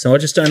handicapped, so I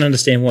just don't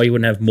understand why you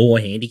wouldn't have more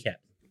handicap.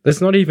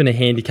 There's not even a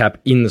handicap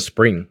in the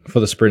spring for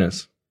the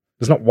sprinters.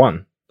 There's not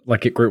one,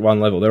 like at Group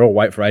 1 level. They're all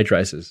weight for age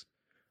races.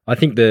 I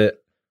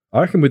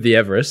reckon with the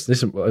Everest,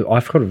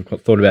 I've kind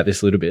of thought about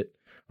this a little bit.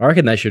 I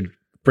reckon they should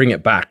bring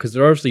it back because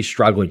they're obviously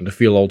struggling to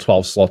fill all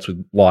 12 slots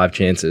with live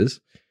chances.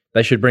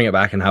 They should bring it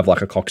back and have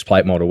like a Cox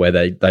Plate model where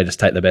they just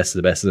take the best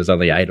of the best. There's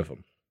only 8 of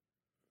them.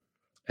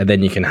 And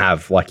then you can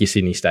have like your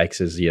Sydney Stakes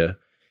as your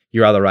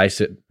other race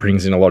that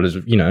brings in a lot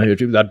of,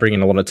 they'd bring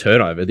in a lot of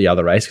turnover, the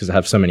other race, because they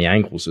have so many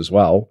angles as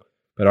well.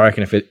 But I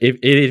reckon if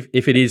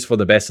it is for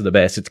the best of the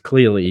best, it's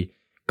clearly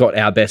got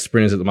our best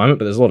sprinters at the moment,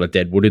 but there's a lot of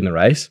dead wood in the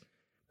race.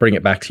 Bring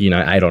it back to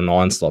 8 or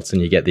 9 slots,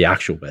 and you get the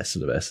actual best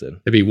of the best.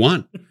 Then there'd be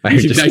one.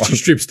 Nature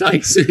Strip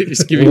Stakes.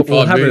 Just give me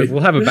we'll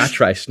have a batch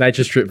race.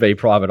 Nature Strip v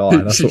Private Eye.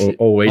 That's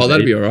all we. Oh,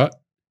 that'd be all right.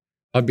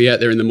 I'd be out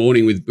there in the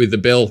morning with the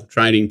bell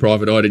training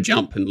Private Eye to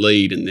jump and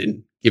lead, and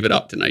then give it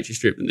up to Nature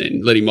Strip, and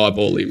then let him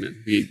eyeball him. And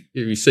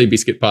you see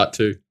Biscuit Part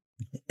 2.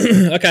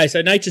 Okay,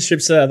 so Nature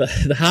Strip's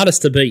the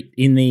hardest to beat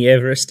in the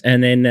Everest,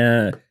 and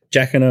then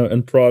Jack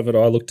and Private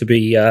Eye look to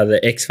be the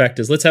X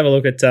factors. Let's have a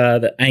look at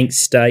the Ank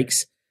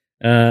Stakes.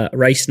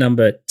 Race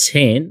number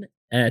 10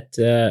 at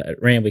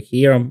Randwick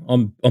here.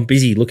 I'm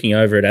busy looking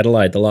over at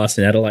Adelaide, the last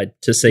in Adelaide,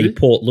 to see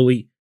Port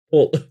Louis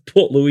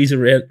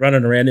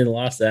running around in the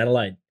last at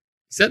Adelaide.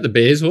 Is that the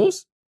Bears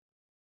horse?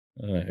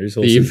 Whose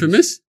horse? The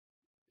infamous?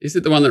 Is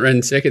it the one that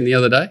ran second the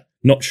other day?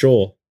 Not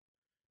sure.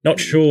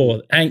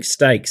 Ank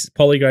Stakes.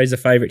 Polygray's a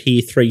favourite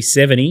here,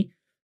 370.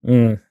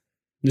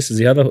 This is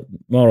the other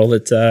model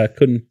that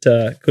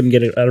couldn't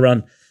get it a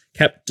run.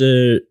 Cap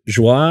de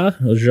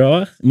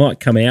Joie might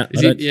come out.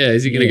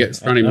 Is he going to get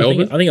front in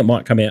Melbourne? I think it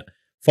might come out.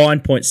 Fine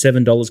point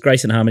 $7.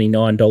 Grace and Harmony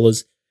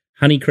 $9.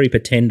 Honey Creeper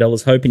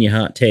 $10. Hope in Your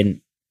Heart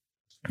 10.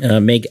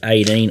 Meg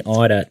 18.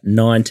 Ida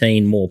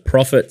 19. More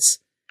profits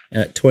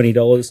at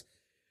 $20.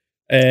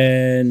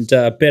 And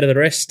better the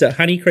rest.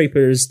 Honey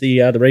Creeper is the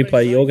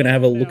replay you're going to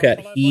have a look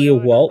at here,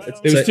 Walt.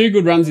 There was 2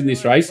 good runs in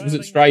this race. Was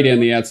it straight down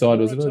the outside,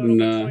 was it?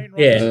 And,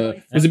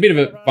 it was a bit of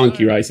a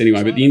funky race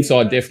anyway, but the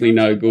inside definitely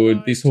no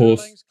good. This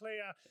horse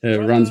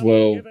runs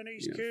well.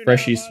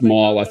 Freshy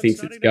smile, I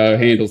think it's go.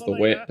 Handles the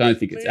wet. Don't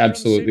think it's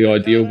absolutely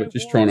ideal, but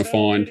just trying to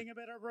find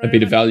a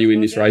bit of value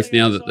in this race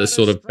now that the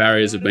sort of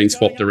barriers have been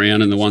swapped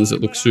around and the ones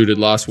that looked suited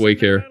last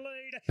week are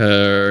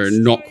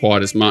not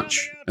quite as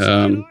much.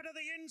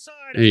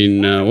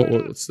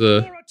 What's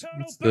the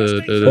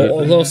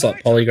looks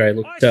like Polygray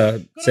looked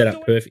set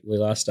up perfectly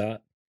last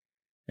start,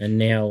 and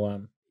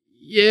now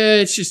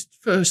it's just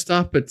first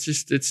up. It's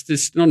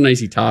just not an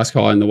easy task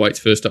high in the weights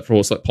first up for a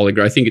horse like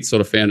Polygray. I think it's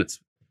sort of found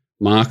its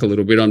mark a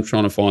little bit. I'm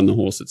trying to find the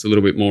horse that's a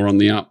little bit more on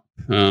the up,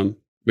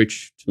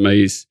 which to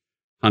me is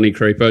Honey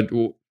Creeper.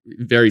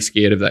 Very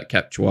scared of that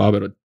Cap Joie,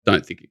 but I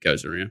don't think it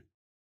goes around.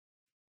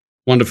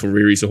 Wonderful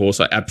Riri's a horse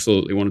I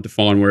absolutely wanted to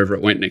find wherever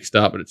it went next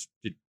up, but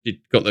it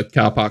got the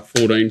car park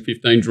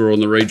 14-15 draw on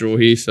the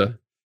redraw here, so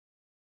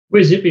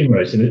Where's it been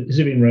racing? Has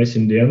it been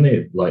racing down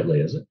there lately,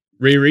 has it?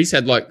 Riri's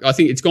had I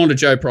think it's gone to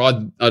Joe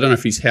Pride. I don't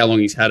know how long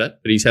he's had it,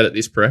 but he's had it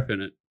this prep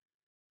and it's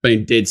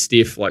been dead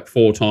stiff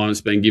 4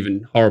 times, been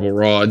given horrible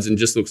rides and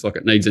just looks like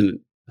it needs an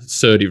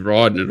assertive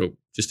ride and it'll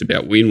just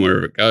about win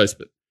wherever it goes.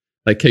 But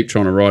they keep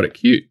trying to ride it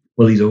cute.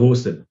 Well, he's a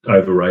horse that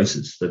over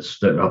races.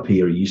 That up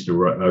here he used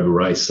to over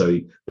race, so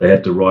they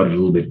had to ride it a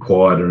little bit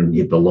quieter and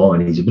hit the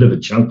line. He's a bit of a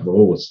chunk of a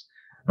horse.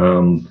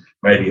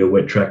 Maybe a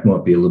wet track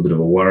might be a little bit of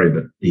a worry,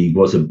 but he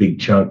was a big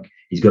chunk.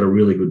 He's got a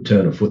really good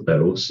turn of foot, that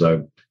horse.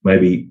 So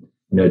maybe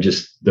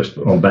just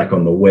on back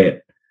on the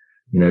wet,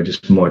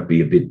 just might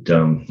be a bit.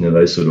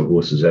 Those sort of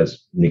horses,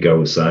 as Nico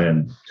was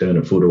saying, turn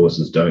of foot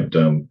horses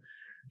don't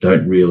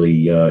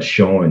really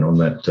shine on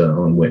that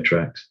on wet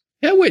tracks.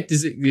 How wet do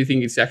you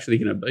think it's actually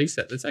going to be,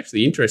 Seth? That's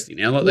actually interesting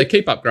now. They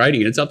keep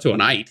upgrading it. It's up to an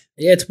 8.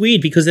 Yeah, it's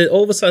weird because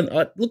all of a sudden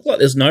it looked like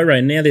there's no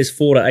rain. Now there's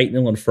 4 to 8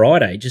 mil on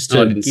Friday just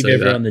to give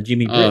everyone the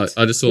Jimmy Brits.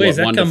 I just saw Where's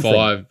 1 to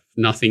 5,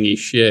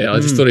 nothing-ish. Yeah,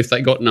 I just thought if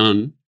they got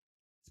none,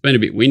 it's been a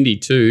bit windy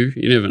too.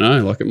 You never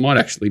know. It might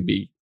actually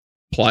be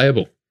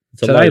playable.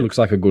 Today looks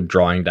like a good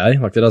drying day.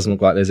 There doesn't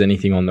look like there's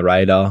anything on the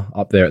radar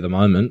up there at the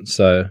moment.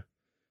 So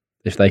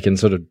if they can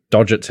sort of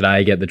dodge it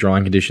today, get the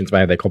drying conditions,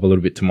 maybe they cop a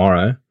little bit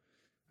tomorrow.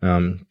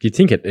 You'd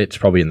think it's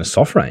probably in the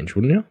soft range,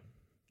 wouldn't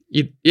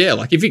you?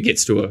 Yeah, if it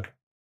gets to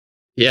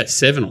a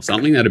 7 or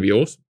something, that'd be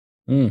awesome.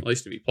 At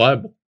least it'd be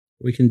playable.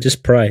 We can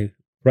just pray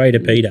to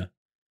Peter.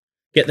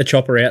 Get the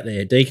chopper out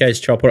there.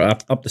 DK's chopper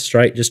up the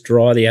straight, just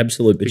dry the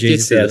absolute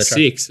bejesus out of the truck.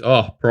 6.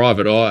 Oh,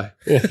 private eye.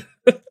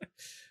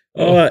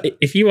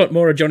 If you want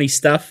more of Johnny's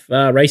stuff,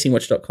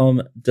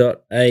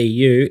 racingwatch.com.au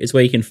is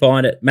where you can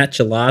find it.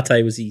 Matcha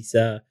Latte was his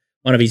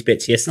one of his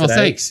bets yesterday. Oh,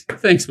 thanks.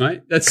 Thanks,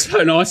 mate. That's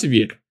so nice of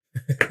you.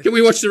 Can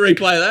we watch the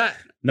replay of that?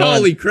 No.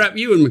 Holy crap,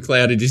 you and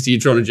McLeod are just here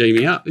trying to G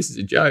me up. This is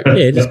a joke.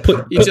 Yeah, just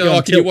put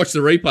can you watch the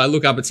replay?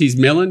 Look up, it's his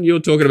melon. You're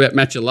talking about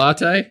Matcha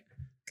Latte.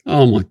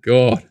 Oh, my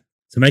God.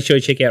 So make sure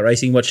you check out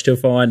Racing Watch to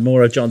find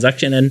more of John's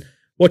action and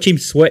watch him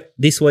sweat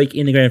this week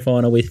in the grand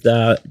final with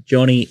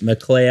Johnny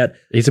McLeod.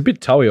 He's a bit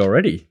toey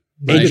already.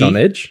 He's on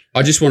edge.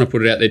 I just want to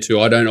put it out there too.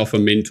 I don't offer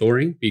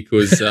mentoring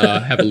because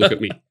have a look at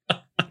me.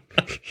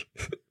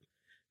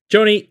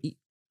 Johnny,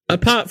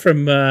 apart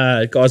from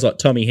guys like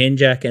Tommy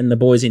Henjack and the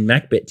boys in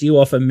MacBet, do you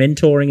offer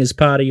mentoring as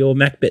part of your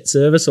MacBet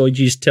service, or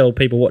do you just tell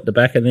people what to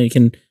back and then you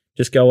can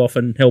just go off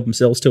and help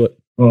themselves to it?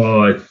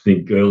 Oh, I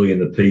think early in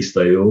the piece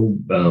they all,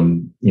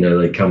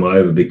 they come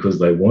over because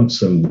they want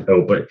some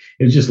help. But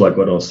it's just like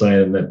what I was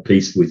saying in that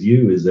piece with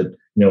you is that,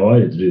 I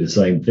had to do the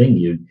same thing.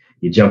 You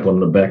jump on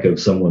the back of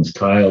someone's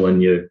tail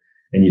and you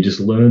just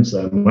learn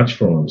so much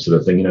from them, sort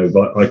of thing.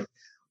 But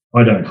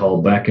I don't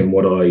hold back in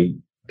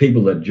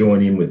people that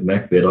join in with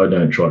MacBet, I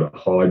don't try to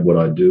hide what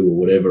I do or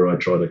whatever. I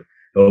try to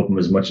help them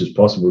as much as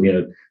possible.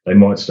 They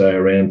might stay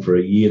around for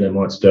a year, they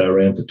might stay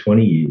around for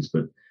 20 years,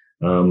 but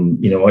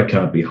I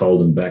can't be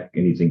holding back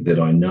anything that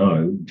I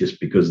know just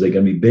because they're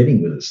going to be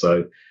betting with us.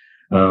 So,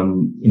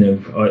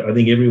 I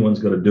think everyone's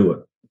got to do it,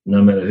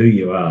 no matter who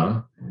you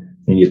are.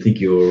 And you think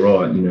you're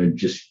all right,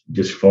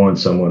 just find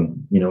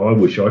someone. I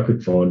wish I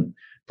could find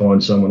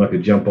someone I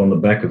could jump on the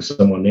back of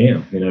someone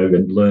now,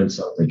 and learn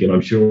something. And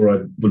I'm sure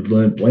I would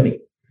learn plenty.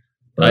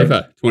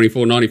 Over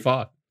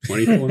 $24.95.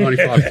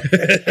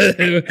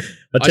 $24.95.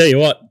 I'll tell you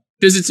what.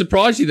 Does it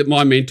surprise you that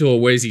my mentor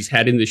wears his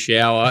hat in the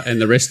shower and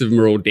the rest of them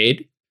are all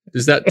dead?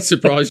 Does that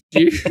surprise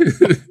you?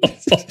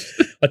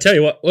 I'll tell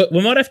you what.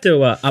 We might have to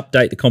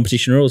update the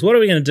competition rules. What are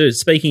we going to do?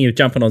 Speaking of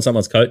jumping on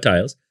someone's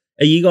coattails,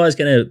 are you guys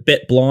going to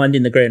bet blind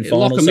in the grand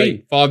final? Lock them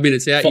in. 5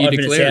 minutes out, you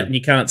declare out and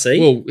you can't see?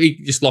 Well,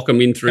 you just lock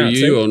them in through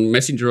you on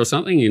Messenger or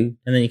something. And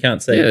then you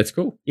can't see. Yeah, that's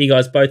cool. You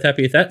guys both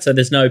happy with that? So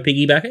there's no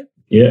piggybacking?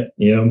 Yeah,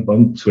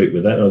 I'm sweet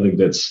with that. I think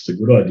that's a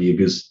good idea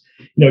because,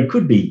 it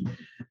could be,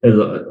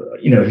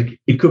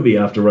 it could be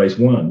after race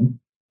 1,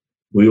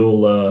 we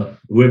all,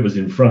 whoever's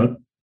in front,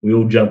 we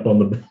all jump on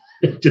the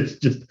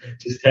just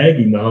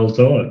tagging the whole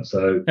time.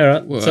 So all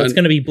right, so it's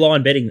going to be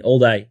blind betting all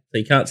day, so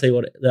you can't see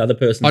what the other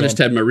person's I just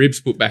had my ribs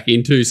put back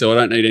in too, so I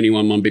don't need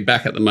anyone on my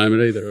back at the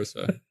moment either.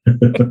 So I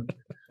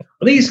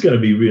think it's going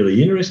to be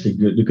really interesting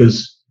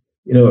because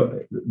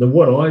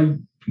what I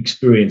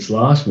experienced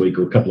last week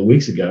or a couple of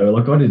weeks ago,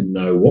 I didn't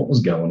know what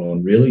was going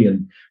on really,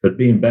 but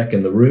being back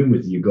in the room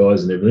with you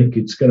guys and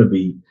everything, it's going to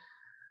be.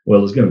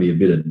 Well, there's going to be a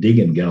bit of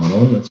digging going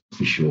on, that's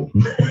for sure.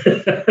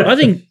 I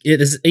think,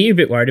 are you a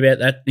bit worried about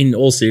that in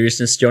all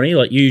seriousness, Johnny?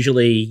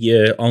 Usually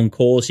you're on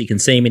course, you can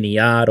see them in the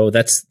yard, or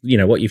that's,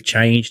 what you've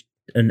changed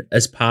and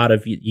as part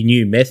of your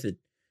new method.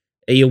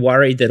 Are you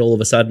worried that all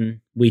of a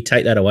sudden we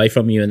take that away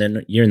from you and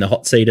then you're in the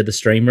hot seat of the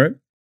stream room?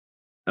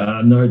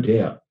 No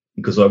doubt,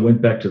 because I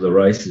went back to the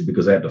races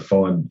because I had to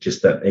find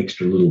just that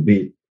extra little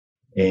bit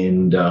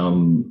and,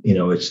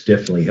 it's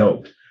definitely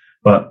helped.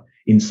 But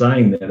in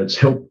saying that, it's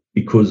helped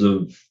because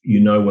of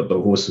what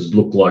the horses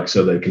look like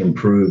so they can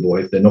improve, or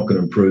if they're not going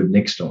to improve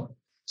next time.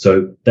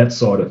 So that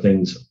side of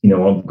things,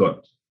 I've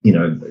got,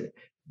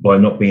 by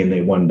not being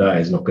there one day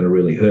is not going to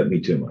really hurt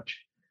me too much.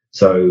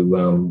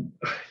 So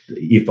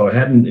if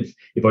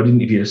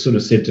you sort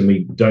of said to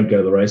me, don't go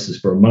to the races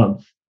for a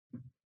month,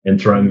 and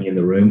throw me in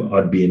the room,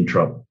 I'd be in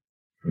trouble.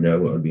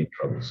 I'd be in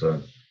trouble.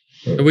 So,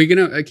 are we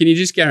gonna? Can you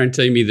just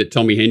guarantee me that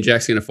Tommy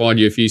Henjack's going to find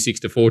you a few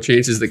 6-4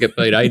 chances that get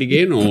beat 8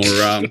 again, or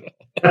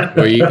has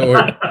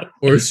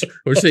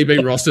he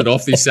been rostered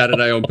off this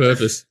Saturday on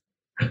purpose?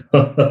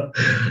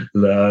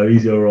 No,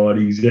 he's all right.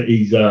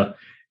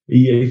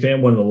 He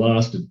found one of the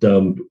last at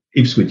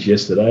Ipswich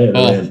yesterday at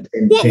around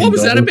 10. What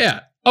was that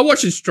about? I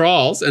watched his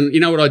trials, and you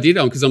know what I did?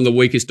 Because I'm the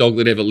weakest dog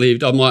that ever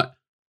lived. I'm like,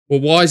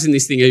 well, why isn't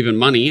this thing even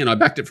money? And I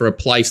backed it for a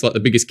place like the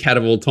biggest cat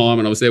of all time,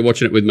 and I was there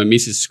watching it with my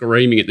missus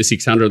screaming at the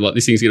 600 like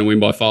this thing's going to win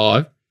by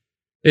 5.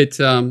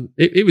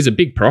 It was a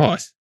big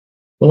price.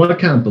 Well, I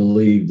can't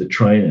believe the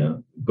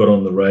trainer got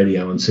on the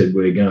radio and said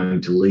we're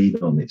going to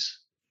lead on this.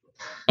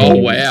 Oh,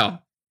 wow.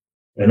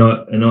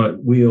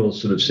 And we all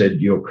sort of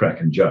said you're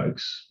cracking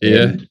jokes.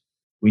 Yeah. And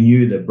we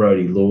knew that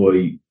Brody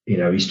Loy,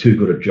 he's too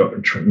good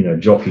a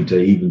jockey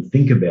to even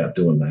think about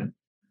doing that.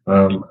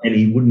 And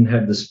he wouldn't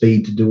have the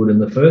speed to do it in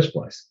the first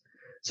place.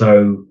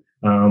 So,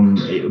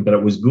 but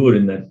it was good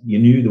in that you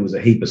knew there was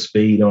a heap of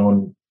speed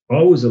on.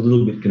 I was a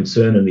little bit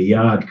concerned in the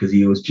yard because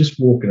he was just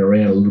walking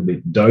around a little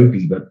bit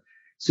dopey. But as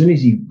soon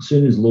as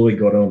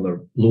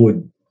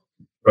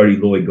Brody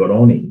Loy got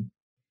on him,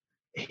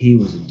 he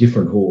was a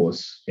different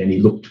horse and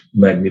he looked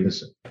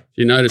magnificent.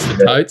 You notice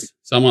the totes?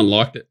 Someone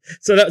liked it.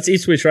 So that's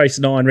Ipswich Race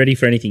 9, ready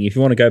for anything. If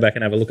you want to go back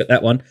and have a look at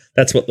that one,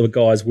 that's what the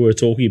guys were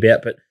talking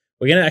about. But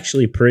we're going to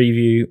actually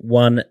preview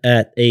one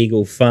at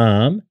Eagle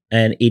Farm,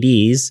 and it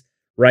is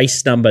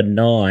race number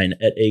 9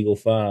 at Eagle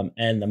Farm.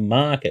 And the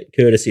market,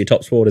 courtesy of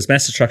Top Sporters,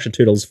 Mass Destruction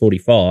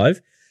 $2.45.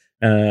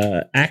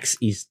 Axe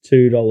is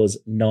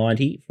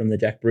 $2.90 from the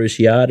Jack Bruce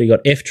yard. We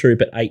got F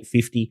Troop at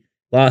 $8.50.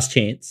 Last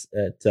Chance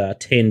at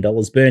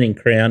 $10. Burning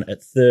Crown at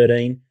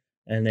 $13.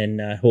 And then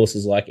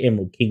horses like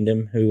Emerald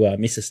Kingdom, who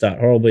missed a start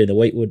horribly in the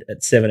Wheatwood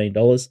at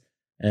 $17.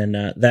 And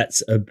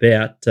that's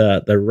about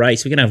the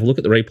race. We're going to have a look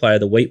at the replay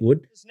of the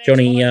Wheatwood.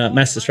 Johnny,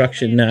 Mass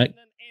Destruction.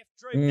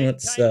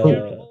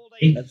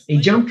 He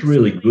jumped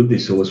really good,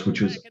 this horse, which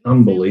was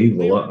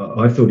unbelievable.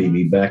 I thought he'd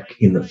be back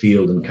in the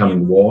field and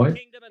coming wide.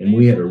 And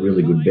we had a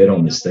really good bet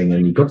on this thing.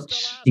 And he got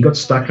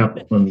stuck up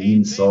on the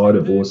inside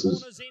of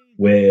horses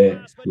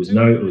where it was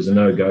a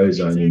no-go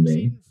zone in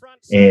there.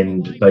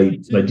 And they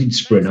did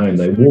sprint home.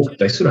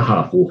 They sort of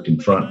half walked in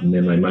front, and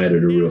then they made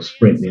it a real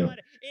sprint. Now,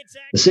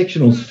 the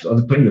sectionals, I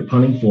think the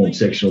punting form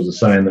sectionals are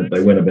saying that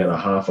they went about a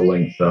half a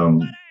length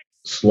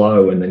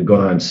slow and then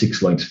got home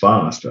 6 lengths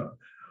faster.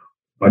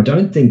 I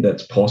don't think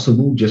that's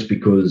possible, just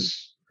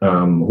because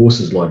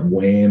horses like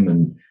Wham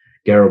and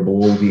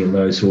Garibaldi and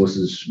those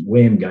horses,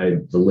 Wham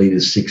gave the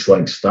leaders 6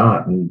 lengths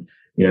start and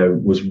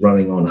was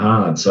running on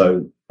hard.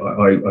 So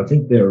I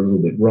think they're a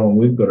little bit wrong.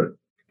 We've got it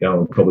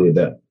going probably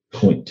about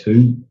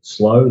 0.2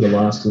 slow, the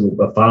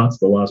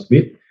last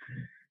bit.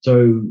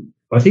 So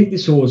I think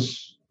this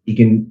horse,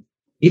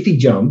 if he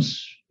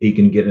jumps, he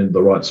can get into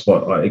the right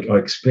spot. I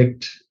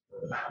expect,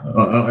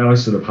 I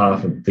sort of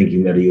half am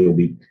thinking that he'll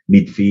be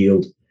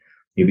midfield.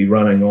 He'll be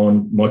running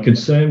on. My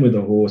concern with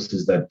the horse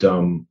is that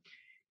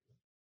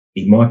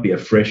he might be a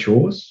fresh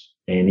horse,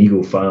 and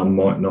Eagle Farm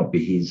might not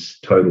be his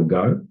total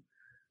go.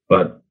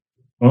 But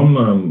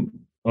I'm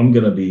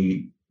going to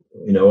be,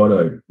 I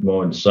don't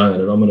mind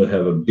saying it, I'm going to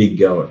have a big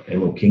go at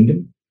Emerald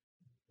Kingdom,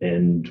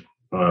 and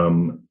I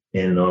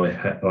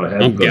have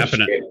I'm got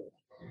gapping it.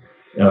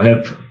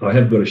 I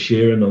have got a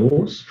share in the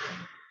horse.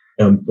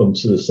 I'm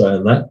sort of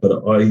saying that, but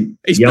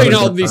he's been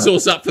holding this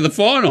horse up for the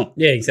final.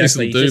 Yeah,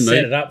 exactly. This'll Just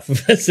set it up for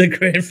the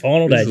grand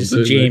final day. Just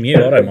to jam you.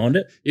 I don't mind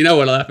it. You know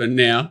what'll happen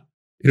now?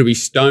 It'll be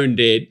stone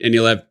dead, and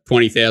he'll have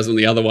 20,000 on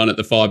the other one at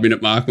the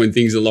 5-minute mark when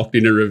things are locked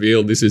in and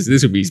revealed. This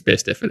will be his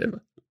best effort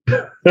ever.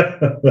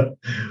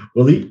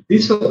 Well,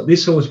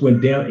 this horse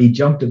went down. He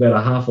jumped about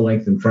a half a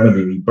length in front of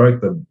him. He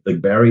broke the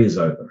barriers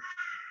open,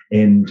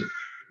 and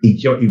he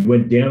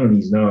went down on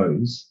his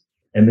nose,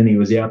 and then he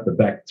was out the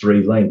back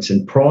 3 lengths.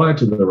 And prior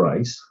to the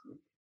race,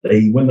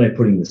 when they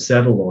put him the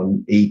saddle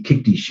on, he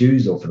kicked his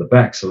shoes off at the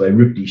back, so they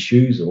ripped his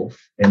shoes off,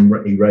 and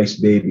he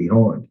raced bare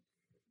behind.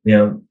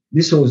 Now,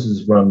 this horse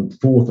has run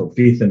 4th or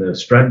 5th in a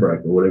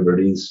Stradbroke or whatever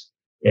it is,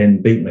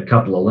 and beaten a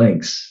couple of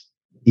lengths.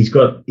 He's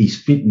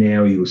fit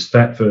now. He was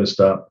fat first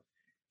up.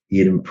 He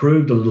had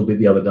improved a little bit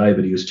the other day,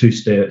 but he was too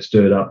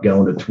stirred up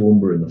going to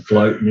Toowoomba in the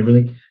float and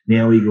everything.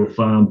 Now Eagle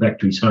Farm back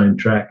to his home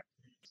track.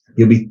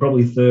 He'll be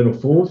probably 3rd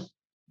or 4th.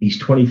 He's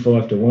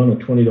 25-1 or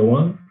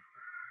 20-1.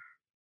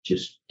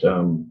 Just,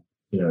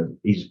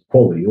 he's a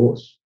quality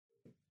horse.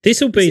 This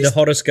will be the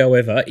hottest go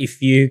ever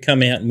if you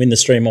come out and win the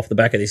stream off the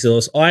back of this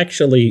horse. I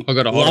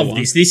got a love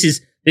this. This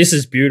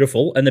is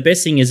beautiful. And the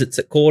best thing is it's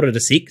at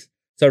 5:45.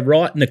 So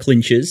right in the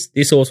clinches,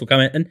 this horse will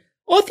come out. And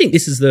I think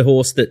this is the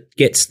horse that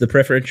gets the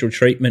preferential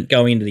treatment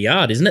going into the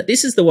yard, isn't it?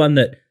 This is the one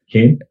that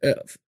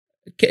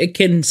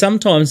can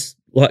sometimes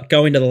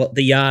go into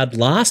the yard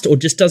last, or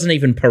just doesn't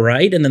even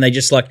parade, and then they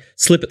just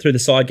slip it through the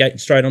side gate and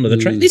straight onto the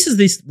track. This is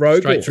this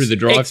road straight horse. Through the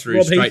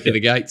drive-through, straight to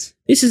the gates.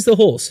 This is the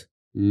horse.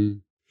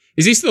 Mm.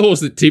 Is this the horse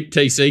that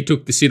TC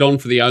took the sit on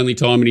for the only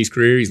time in his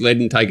career he's led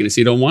and taken a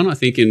sit on one, I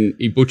think, and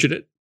he butchered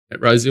it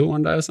at Rosehill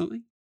one day or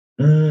something?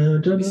 I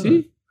don't Is know.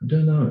 he? I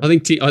don't know. I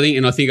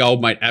think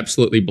old mate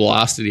absolutely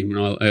blasted him,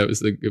 and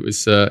it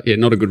was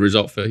not a good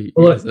result for you.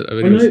 Well, guys.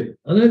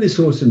 I know this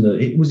horse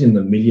it was in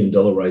the $1 million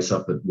race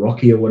up at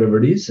Rocky or whatever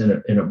it is, and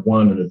it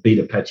won and it beat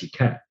Apache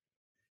Cat,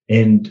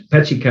 and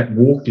Apache Cat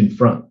walked in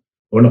front,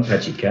 or not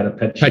Apache Cat,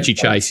 Apache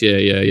Chase,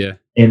 yeah.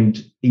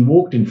 And he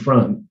walked in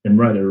front and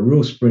rode a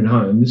real sprint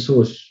home. This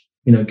horse,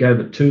 gave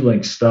it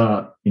 2-length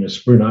start in a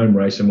sprint home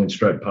race and went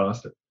straight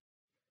past it.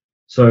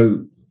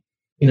 So,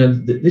 these are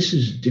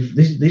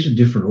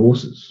different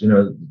horses.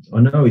 I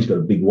know he's got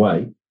a big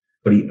weight,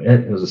 but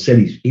as I said,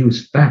 he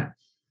was fat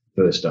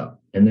first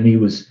up, and then he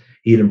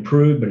had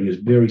improved, but he was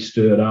very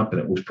stirred up,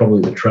 and it was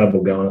probably the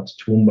travel going up to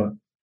Toowoomba,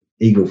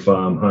 Eagle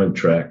Farm, home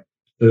track,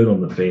 third on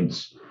the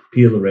fence,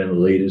 peel around the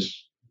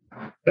leaders,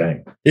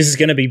 bang. This is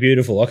going to be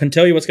beautiful. I can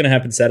tell you what's going to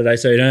happen Saturday,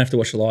 so you don't have to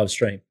watch the live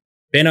stream.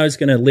 Benno's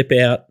going to lip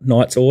out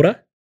Knight's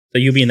Order, so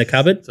you'll be in the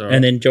cupboard, right.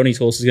 And then Johnny's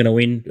horse is going to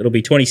win. It'll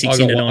be 26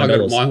 into $9. I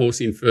got my horse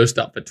in first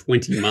up for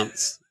 20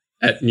 months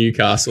at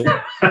Newcastle. So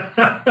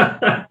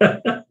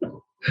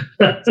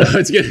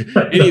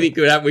anything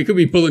could happen. We could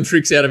be pulling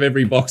tricks out of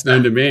every box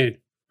known to man.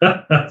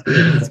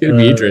 It's going to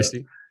be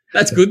interesting.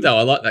 That's good though.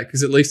 I like that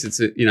because at least it's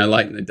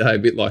late in the day, a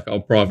bit like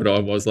old Private Eye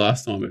was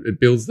last time. It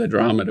builds the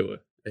drama to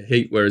a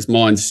heat, whereas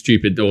mine's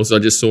stupid. Also, I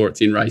just saw it's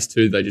in race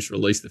 2. They just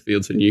released the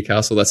fields for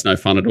Newcastle. That's no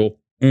fun at all.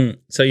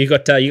 So you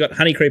got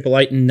Honey Creeper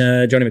late, and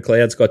Johnny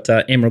McLeod's got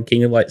Emerald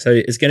Kingdom late. So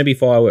it's going to be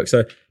fireworks.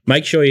 So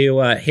make sure you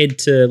head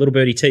to Little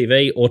Birdie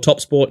TV or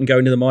Top Sport and go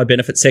into the My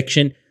Benefit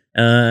section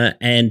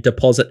and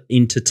deposit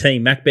into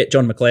Team MacBet,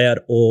 John McLeod,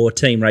 or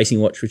Team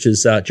Racing Watch, which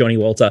is Johnny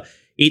Walter.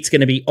 It's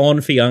going to be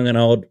on for young and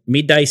old.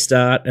 Midday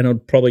start, and it'll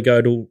probably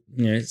go to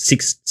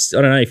 6.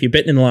 I don't know if you're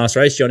betting in the last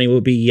race, Johnny.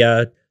 Will be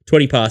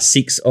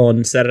 6:20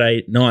 on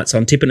Saturday night. So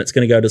I'm tipping it's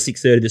going to go to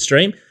 6:30 to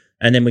stream.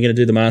 And then we're going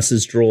to do the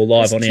Masters draw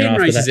live on air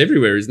after races that.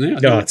 everywhere, isn't there?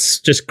 Oh,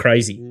 it's just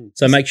crazy.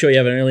 So make sure you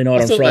have an early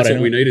night on Friday. That's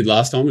what we needed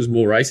last time was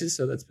more races,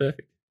 so that's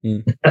perfect.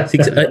 You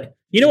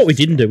know what we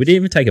didn't do? We didn't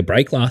even take a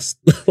break on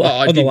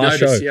the last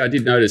show. Yeah, I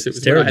did notice. It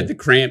was terrible. when I had the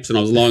cramps and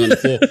I was lying on the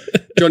floor.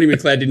 Johnny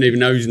McLeod didn't even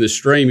know he was in the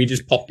stream. He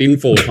just popped in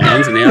 4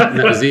 times and out, and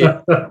that was it.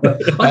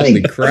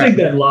 Holy crap. I think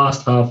that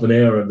last half an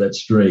hour of that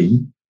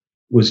stream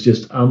was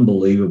just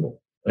unbelievable.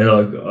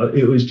 And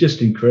it was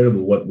just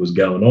incredible what was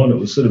going on. It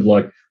was sort of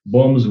like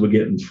bombs were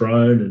getting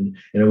thrown, and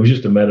it was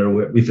just a matter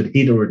of if it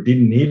hit or it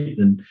didn't hit.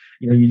 And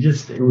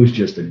it was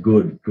just a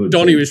good.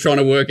 Donnie was trying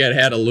to work out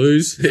how to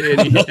lose. When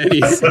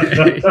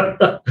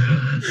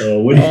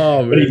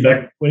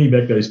he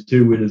backed those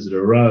 2 winners in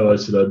a row, I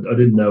said I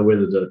didn't know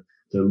whether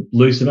to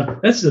loosen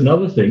up. That's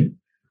another thing.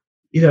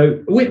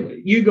 You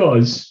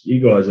guys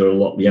are a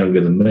lot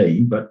younger than me,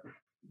 but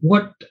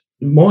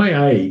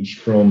my age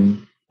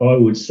from, I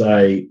would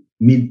say,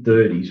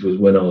 mid-30s was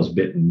when I was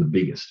betting the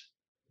biggest.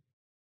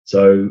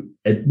 So,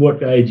 at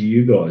what age are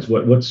you guys?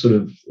 What sort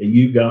of are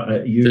you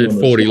going? You on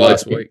 40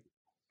 last week.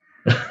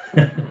 So,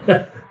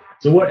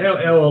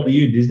 how old are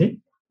you, Disney?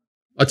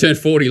 I turned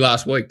 40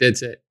 last week. Dead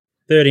set.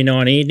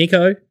 39 here,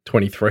 Nico.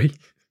 23.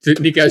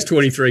 Nico's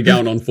 23,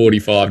 going on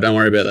 45. Don't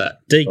worry about that.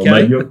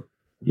 DK.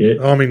 Yeah,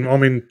 I'm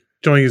in.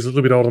 Johnny is a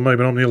little bit older than me,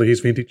 but I'm nearly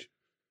his vintage.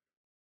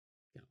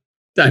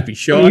 Don't be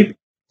shy.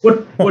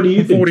 What do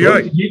you think?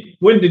 48.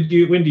 When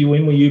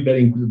were you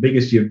betting the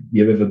biggest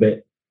you've ever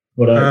bet?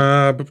 What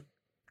age?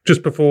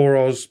 Just before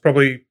I was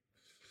probably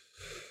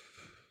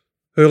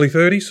early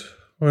 30s.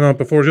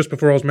 Just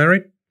before I was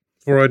married.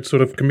 Before I had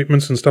sort of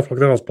commitments and stuff like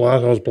that, I was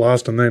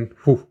blasting then.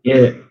 Whew.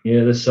 Yeah,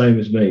 the same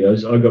as me.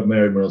 I got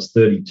married when I was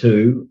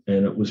 32,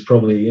 and it was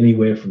probably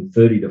anywhere from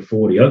 30 to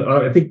 40.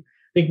 I think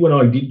when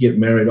I did get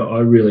married, I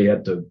really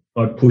had to.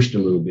 I pushed a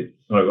little bit.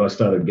 I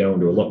started going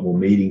to a lot more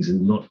meetings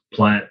and not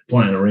playing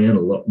around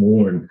a lot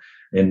more,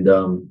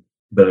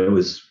 but it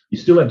was, you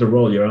still had to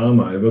roll your arm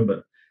over.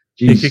 But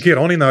geez. You could get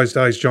on in those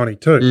days, Johnny,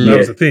 too. That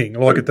was the thing.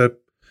 Like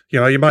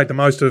you made the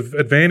most of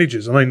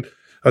advantages. I mean,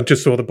 I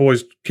just saw the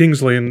boys,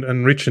 Kingsley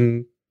and Rich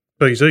and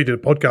BZ, did a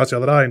podcast the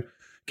other day, and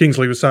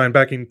Kingsley was saying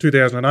back in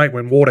 2008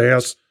 when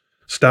Waterhouse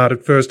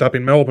started first up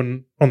in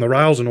Melbourne on the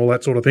rails and all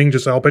that sort of thing,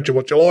 just say, I'll bet you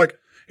what you like.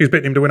 He's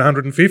betting him to win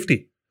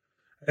 150.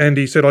 And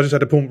he said, I just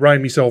had to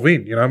rein myself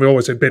in. We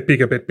always said bet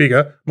bigger.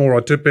 The more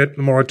I bet,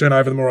 the more I turn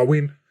over, the more I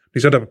win. He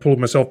said I pulled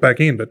myself back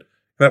in, but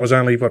that was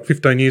only,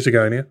 15 years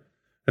ago now.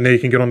 And now you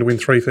can get on to win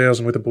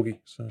 3,000 with a boogie.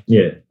 So.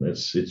 Yeah, it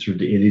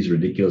is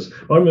ridiculous.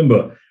 I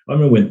remember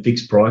when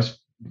fixed price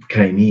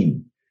came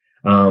in,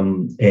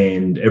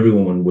 and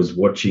everyone was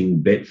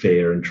watching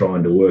Betfair and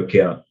trying to work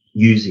out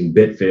using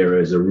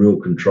Betfair as a real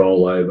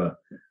control over,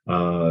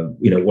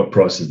 what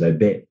prices they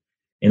bet.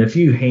 And if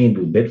you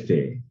handled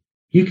Betfair,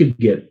 you could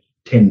get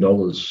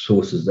 $10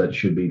 horses that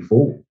should be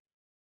 $4.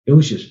 It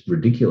was just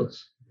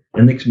ridiculous.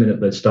 And next minute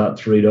they'd start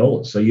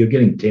 $3. So you're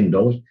getting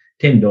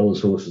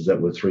 $10 horses that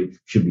were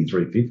should be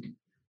 $3.50. It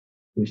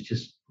was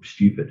just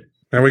stupid.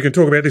 Now we can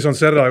talk about this on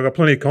Saturday. I've got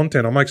plenty of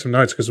content. I'll make some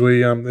notes because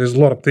there's a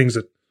lot of things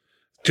that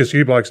just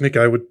you blokes,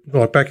 Nico, would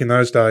like back in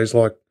those days.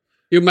 Like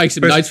you'll make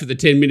some notes for the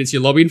 10 minutes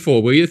you're lobbying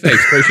for, will you?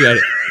 Thanks, appreciate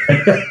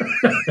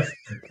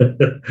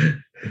it.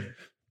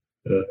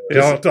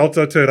 Yeah, I'll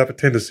turn it up at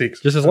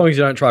 10-6. Just as long as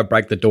you don't try to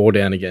break the door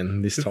down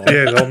again this time.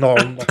 Yeah, I'll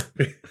know.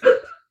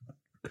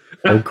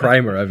 Old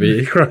Kramer over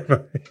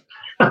here.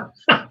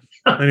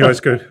 Anyway, it's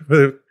good.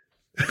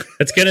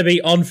 It's going to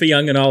be on for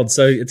young and old,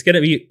 so it's going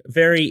to be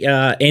very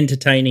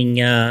entertaining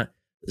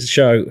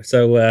show.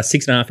 So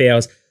 6.5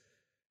 hours.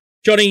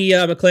 Johnny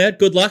McLeod,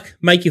 good luck.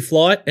 Make your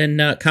flight, and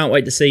can't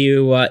wait to see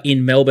you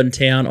in Melbourne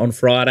town on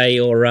Friday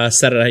or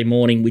Saturday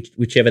morning,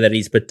 whichever that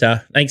is. But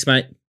thanks,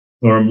 mate.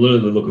 Well, I'm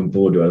literally looking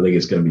forward to it. I think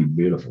it's going to be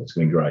beautiful. It's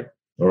going to be great.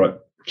 All right.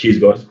 Cheers,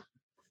 guys.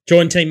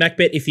 Join Team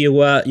MacBet if you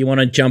want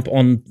to jump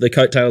on the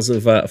coattails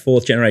of a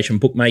fourth-generation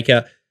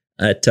bookmaker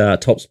at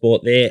Top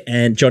Sport there,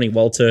 and Johnny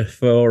Walter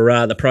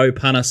for the pro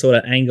punter sort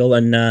of angle,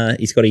 and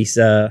he's got his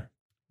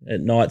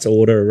Knight's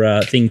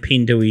Order thing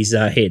pinned to his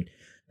head.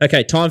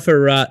 Okay, time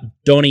for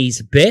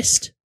Donny's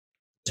best.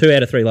 2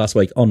 out of 3 last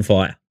week, on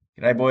fire.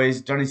 G'day,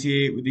 boys. Donny's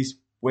here with this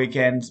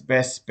weekend's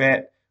best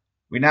bet.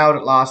 We nailed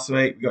it last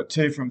week. We got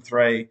 2 from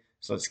 3,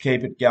 so let's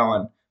keep it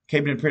going.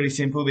 Keeping it pretty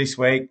simple this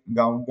week. I'm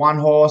going 1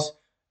 horse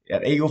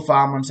at Eagle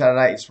Farm on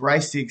Saturday. It's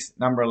race 6,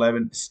 number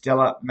 11,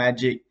 Stellar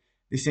Magic.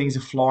 This thing's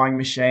a flying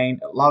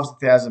machine. It loves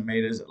 1,000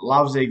 metres. It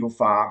loves Eagle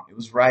Farm. It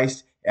was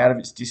raced out of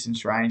its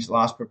distance range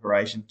last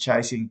preparation,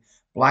 chasing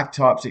black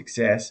type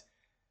success.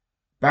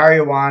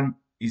 Barrier 1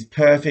 is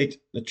perfect.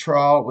 The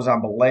trial was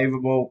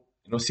unbelievable.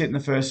 It'll sit in the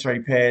first 3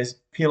 pairs,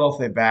 peel off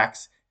their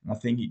backs, and I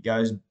think it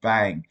goes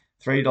bang.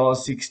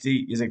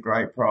 $3.60 is a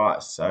great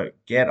price, so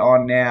get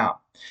on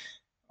now.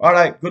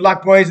 Righto, good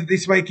luck, boys,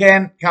 this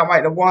weekend. Can't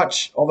wait to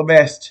watch. All the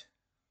best.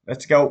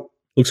 Let's go.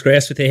 Looks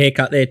grouse with their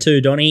haircut there too,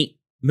 Donny.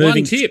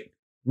 Moving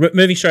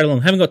straight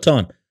along. Haven't got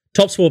time.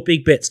 Top Sport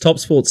Big Bets, Top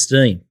Sport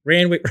Steam.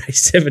 Randwick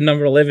Race 7,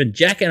 number 11,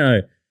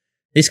 Jackano.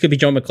 This could be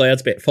John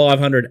McLeod's bet,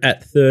 $500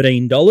 at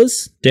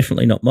 $13.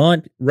 Definitely not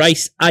mine.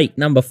 Race 8,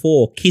 number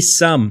 4, Kiss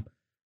Some.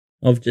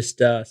 I've just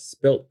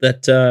spelt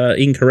that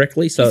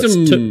incorrectly, so it's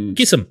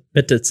Kiss 'em,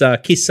 but it's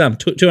Kiss Some,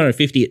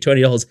 $250 at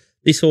 $20.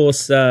 This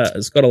horse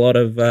has got a lot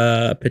of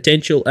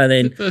potential, and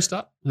then first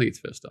up. I think it's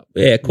first up.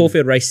 Yeah,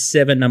 Caulfield Race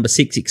 7, number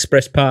 6,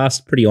 Express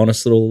Pass. Pretty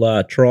honest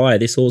little try.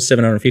 This horse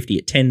 $750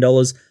 at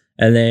 $10,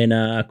 and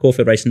then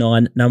Caulfield Race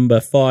 9,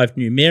 number 5,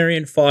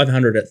 Numerian,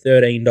 $500 at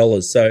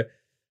 $13. So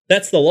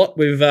that's the lot.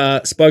 We've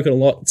spoken a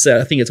lot.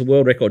 I think it's a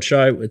world record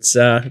show. It's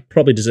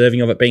probably deserving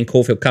of it being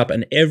Caulfield Cup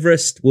and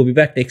Everest. We'll be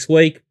back next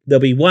week.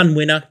 There'll be one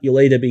winner. You'll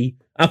either be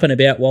up and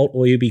about, Walt,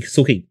 or you'll be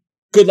sooking.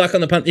 Good luck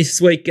on the punt this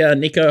week,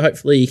 Nico.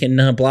 Hopefully you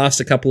can blast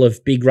a couple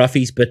of big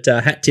roughies, but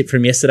hat tip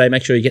from yesterday.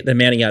 Make sure you get the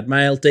Mounting Yard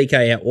Mail.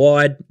 DK out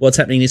wide. What's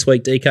happening this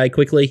week, DK,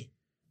 quickly?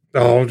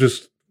 Oh,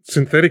 just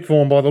synthetic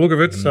form by the look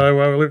of it. So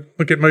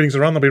we'll get meetings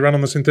to run. They'll be run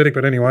on the synthetic,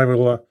 but anyway, it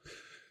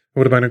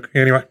would have been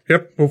anyway.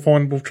 Yep,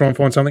 we'll try and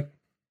find something.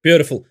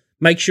 Beautiful.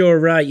 Make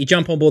sure you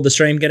jump on board the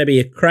stream. Going to be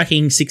a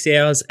cracking 6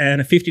 hours and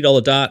a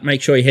 $50 dart.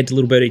 Make sure you head to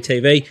Little Birdie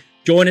TV.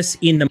 Join us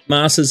in the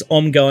Masters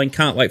ongoing.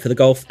 Can't wait for the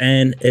golf,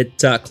 and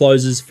it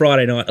closes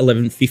Friday night,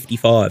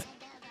 11:55.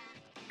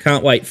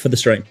 Can't wait for the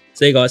stream.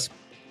 See you guys.